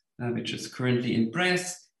 which is currently in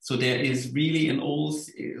Pries. So there is really in all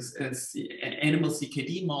animal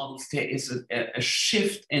CKD models, there is a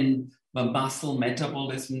shift in the muscle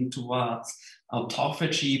metabolism towards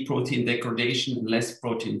autophagy, protein degradation, and less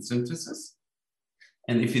protein synthesis.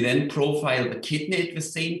 And if you then profile the kidney at the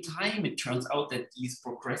same time, it turns out that these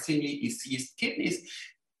progressively diseased kidneys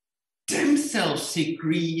themselves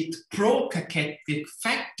secrete procacectic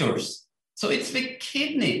factors. So it's the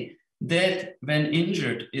kidney that, when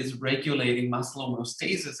injured, is regulating muscle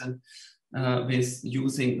homeostasis. And with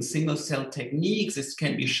using single cell techniques, it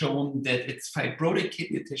can be shown that it's fibrotic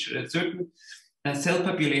kidney tissue, that certain cell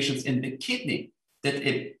populations in the kidney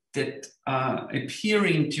that are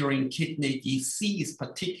appearing during kidney disease,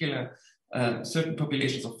 particular certain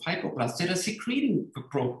populations of fibroblasts that are secreting the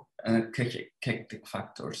procacectic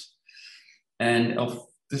factors. And of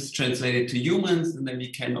this translated to humans, and then we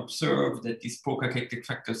can observe that these procacectic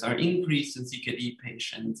factors are increased in CKD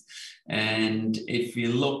patients. And if we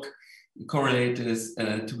look, correlate this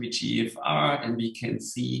to the GFR, and we can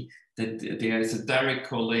see that there is a direct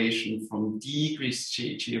correlation from decreased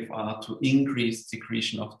GFR to increased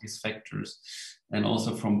secretion of these factors. And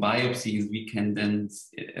also from biopsies, we can then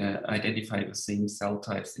identify the same cell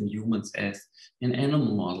types in humans as in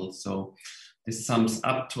animal models. So this sums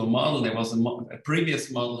up to a model. There was a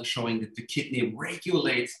previous model showing that the kidney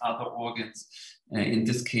regulates other organs. In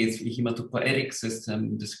this case, the hematopoietic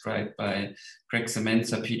system described by Greg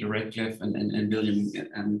Semenza, Peter Radcliffe, and William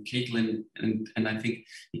Caitlin. And I think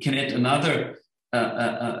you can add another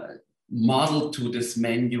model to this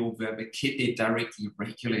menu where the kidney directly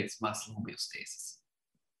regulates muscle homeostasis.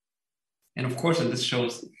 And of course, and this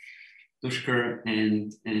shows Duška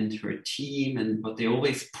and her team, and what they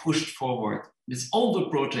always pushed forward with all the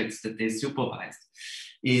projects that they supervised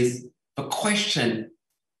is the question,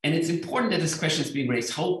 and it's important that this question is being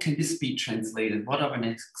raised, how can this be translated? What are the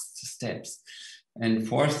next steps? And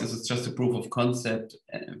for us, this is just a proof of concept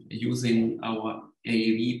using our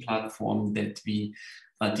AAV platform that we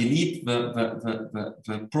delete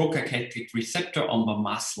the procacectic receptor on the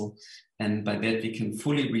muscle, and by that we can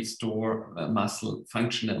fully restore muscle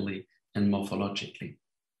functionally and morphologically.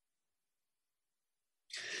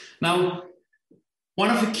 Now, one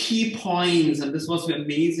of the key points, and this was the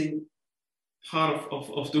amazing part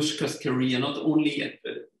of Duška's career, not only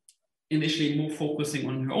initially more focusing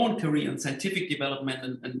on her own career and scientific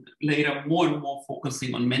development, and later more and more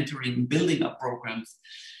focusing on mentoring and building up programs.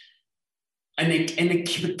 And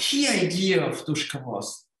the key idea of Duška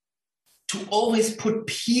was to always put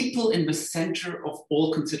people in the center of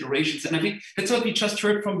all considerations. And I think that's what we just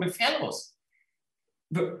heard from the fellows.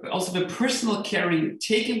 Also the personal caring,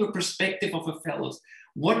 taking the perspective of the fellows.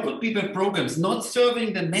 What would be the programs? Not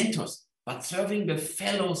serving the mentors, but serving the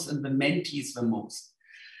fellows and the mentees the most.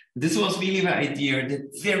 This was really the idea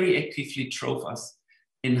that very actively drove us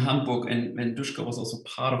in Hamburg, and Duška was also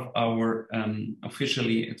part of our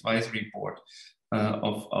officially advisory board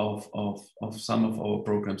of some of our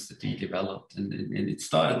programs that we developed. And it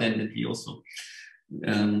started then that we also,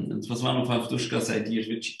 it was one of Duška's ideas,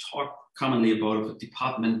 which she talked commonly about the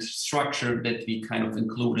department structure that we kind of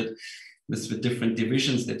included with the different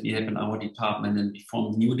divisions that we have in our department, and we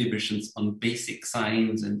formed new divisions on basic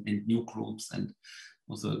science and new groups, and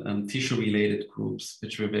also tissue-related groups,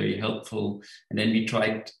 which were very helpful. And then we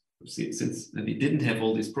tried, since we didn't have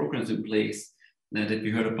all these programs in place that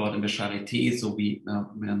we heard about in the Charité, so we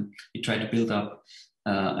tried to build up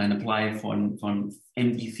and apply for an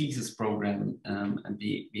MD thesis program, and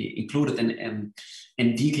we included an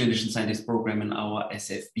MD clinician scientist program in our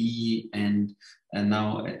SFB, and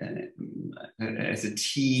now as a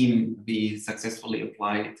team we successfully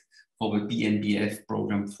applied for the BNBF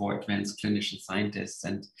program for advanced clinician scientists.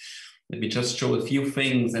 And let me just show a few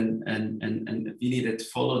things and really that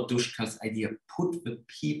follow Duška's idea, put the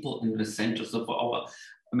people in the center. So for our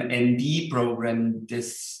MD program,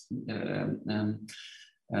 this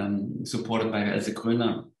supported by Else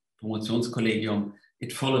Gröner Promotionskollegium,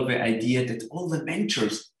 it followed the idea that all the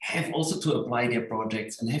mentors have also to apply their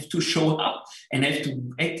projects and have to show up and have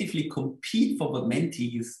to actively compete for the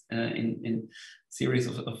mentees in series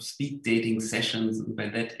of speed dating sessions, and by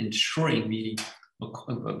that ensuring really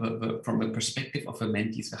from the perspective of the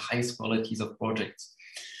mentees, the highest qualities of projects.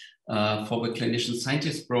 For the clinician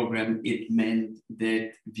scientist program, it meant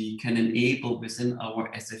that we can enable within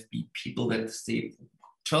our SFB people that stay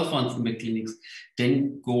 12 months in the clinics,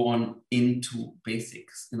 then go on into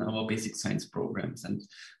basics in our basic science programs, and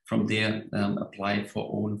from there apply for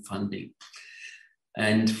own funding.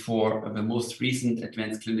 And for the most recent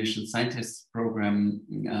Advanced Clinician Scientist program,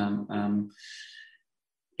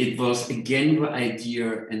 it was again the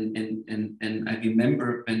idea, and I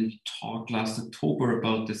remember when we talked last October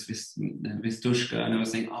about this with Duška, and I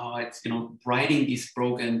was saying, oh, it's, you know, writing these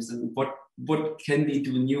programs and what can we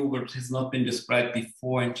do new, what has not been described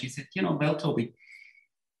before. And she said, you know, well, Toby,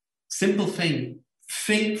 simple thing,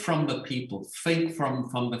 think from the people, think from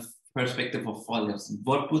the perspective of followers,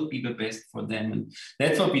 what would be the best for them. And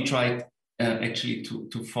that's what we tried actually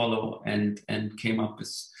to follow, and came up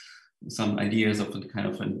with some ideas of a kind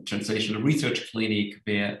of a translational research clinic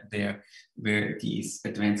where these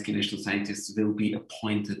advanced clinician scientists will be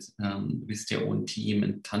appointed with their own team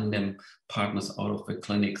and tandem partners out of the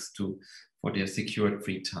clinics for their secured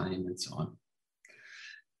free time and so on.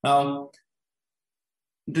 Now,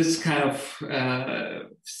 this kind of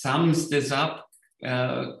sums this up,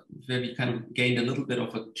 where we kind of gained a little bit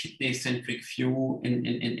of a kidney-centric view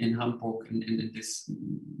in Hamburg, in this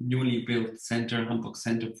newly built center, Hamburg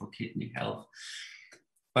Center for Kidney Health.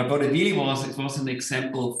 But what it really was, it was an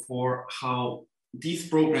example for how these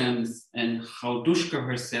programs and how Duška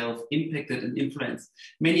herself impacted and influenced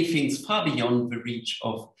many things far beyond the reach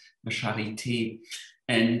of the Charité.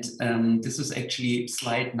 And this is actually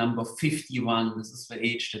slide number 51. This is the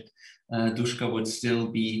age that Duška would still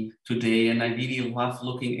be today. And I really love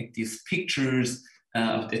looking at these pictures,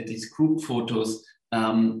 at these group photos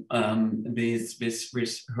with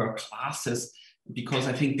her classes, because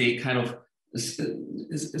I think they kind of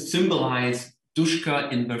symbolize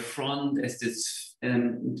Duška in the front as this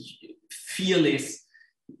fearless,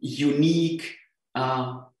 unique,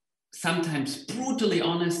 sometimes brutally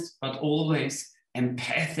honest, but always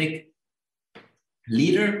empathic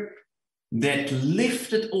leader that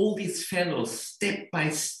lifted all these fellows step by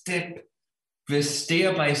step, with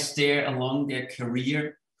stair by stair along their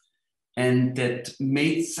career, and that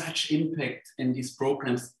made such impact in these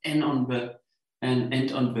programs and on the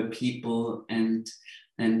people, and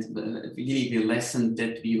really the lesson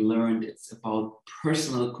that we learned, it's about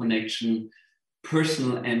personal connection,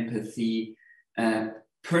 personal empathy,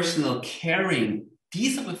 personal caring.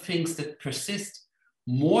 These are the things that persist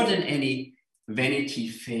more than any Vanity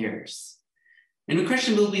Fairs. And the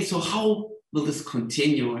question will be, so how will this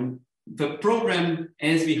continue? And the program,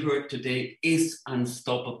 as we heard today, is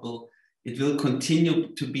unstoppable. It will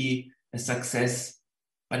continue to be a success,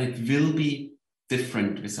 but it will be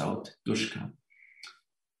different without Duška.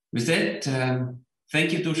 With that,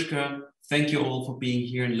 thank you, Duška. Thank you all for being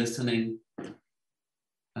here and listening.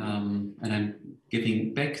 And I'm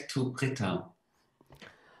giving back to Britta.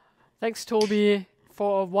 Thanks, Toby,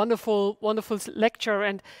 for a wonderful, wonderful lecture,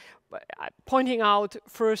 and pointing out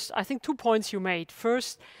first, I think 2 points you made.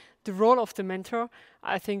 First, the role of the mentor,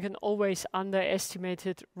 I think an always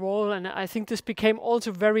underestimated role, and I think this became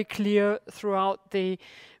also very clear throughout the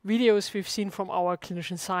videos we've seen from our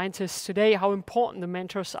clinician scientists today, how important the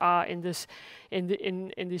mentors are in this,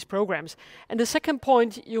 in these programs. And the second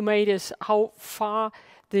point you made is how far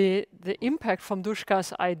the impact from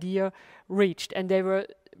Duška's idea reached, and they were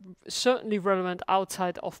certainly relevant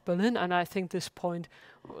outside of Berlin, and I think this point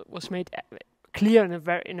was made clear in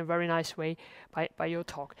a very nice way by your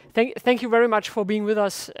talk. Thank you very much for being with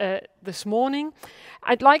us this morning.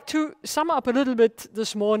 I'd like to sum up a little bit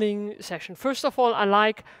this morning session. First of all, I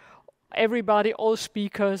like everybody, all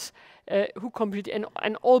speakers who contributed,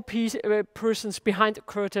 and all persons behind the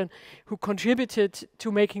curtain who contributed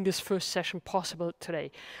to making this first session possible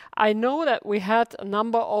today. I know that we had a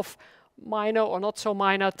number of minor or not so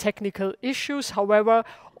minor technical issues. However,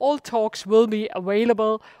 all talks will be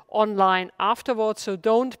available online afterwards, so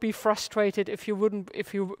don't be frustrated if you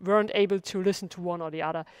weren't able to listen to one or the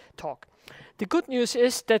other talk. The good news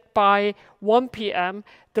is that by 1 p.m.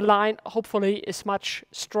 the line hopefully is much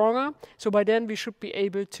stronger, so by then we should be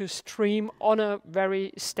able to stream in a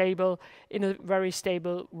very stable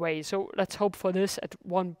way. So let's hope for this at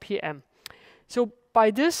 1 p.m. So by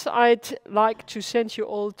this, I'd like to send you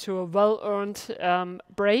all to a well-earned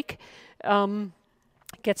break.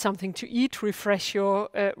 Get something to eat, refresh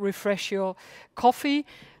your coffee.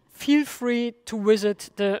 feel free to visit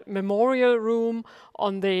the memorial room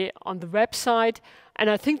on the website. And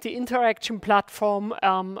I think the interaction platform,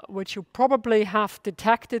 which you probably have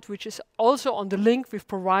detected, which is also on the link we've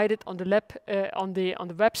provided on the on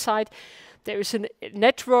the website, there is a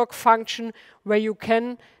network function where you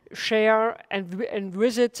can share and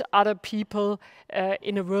visit other people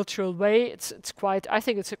in a virtual way. I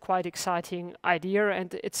think it's a quite exciting idea,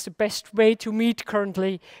 and it's the best way to meet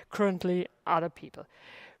currently other people.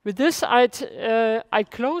 With this, I'm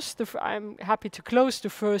happy to close the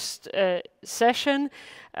first session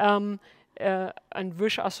and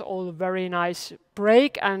wish us all a very nice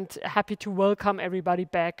break, and happy to welcome everybody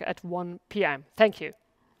back at 1 p.m. Thank you.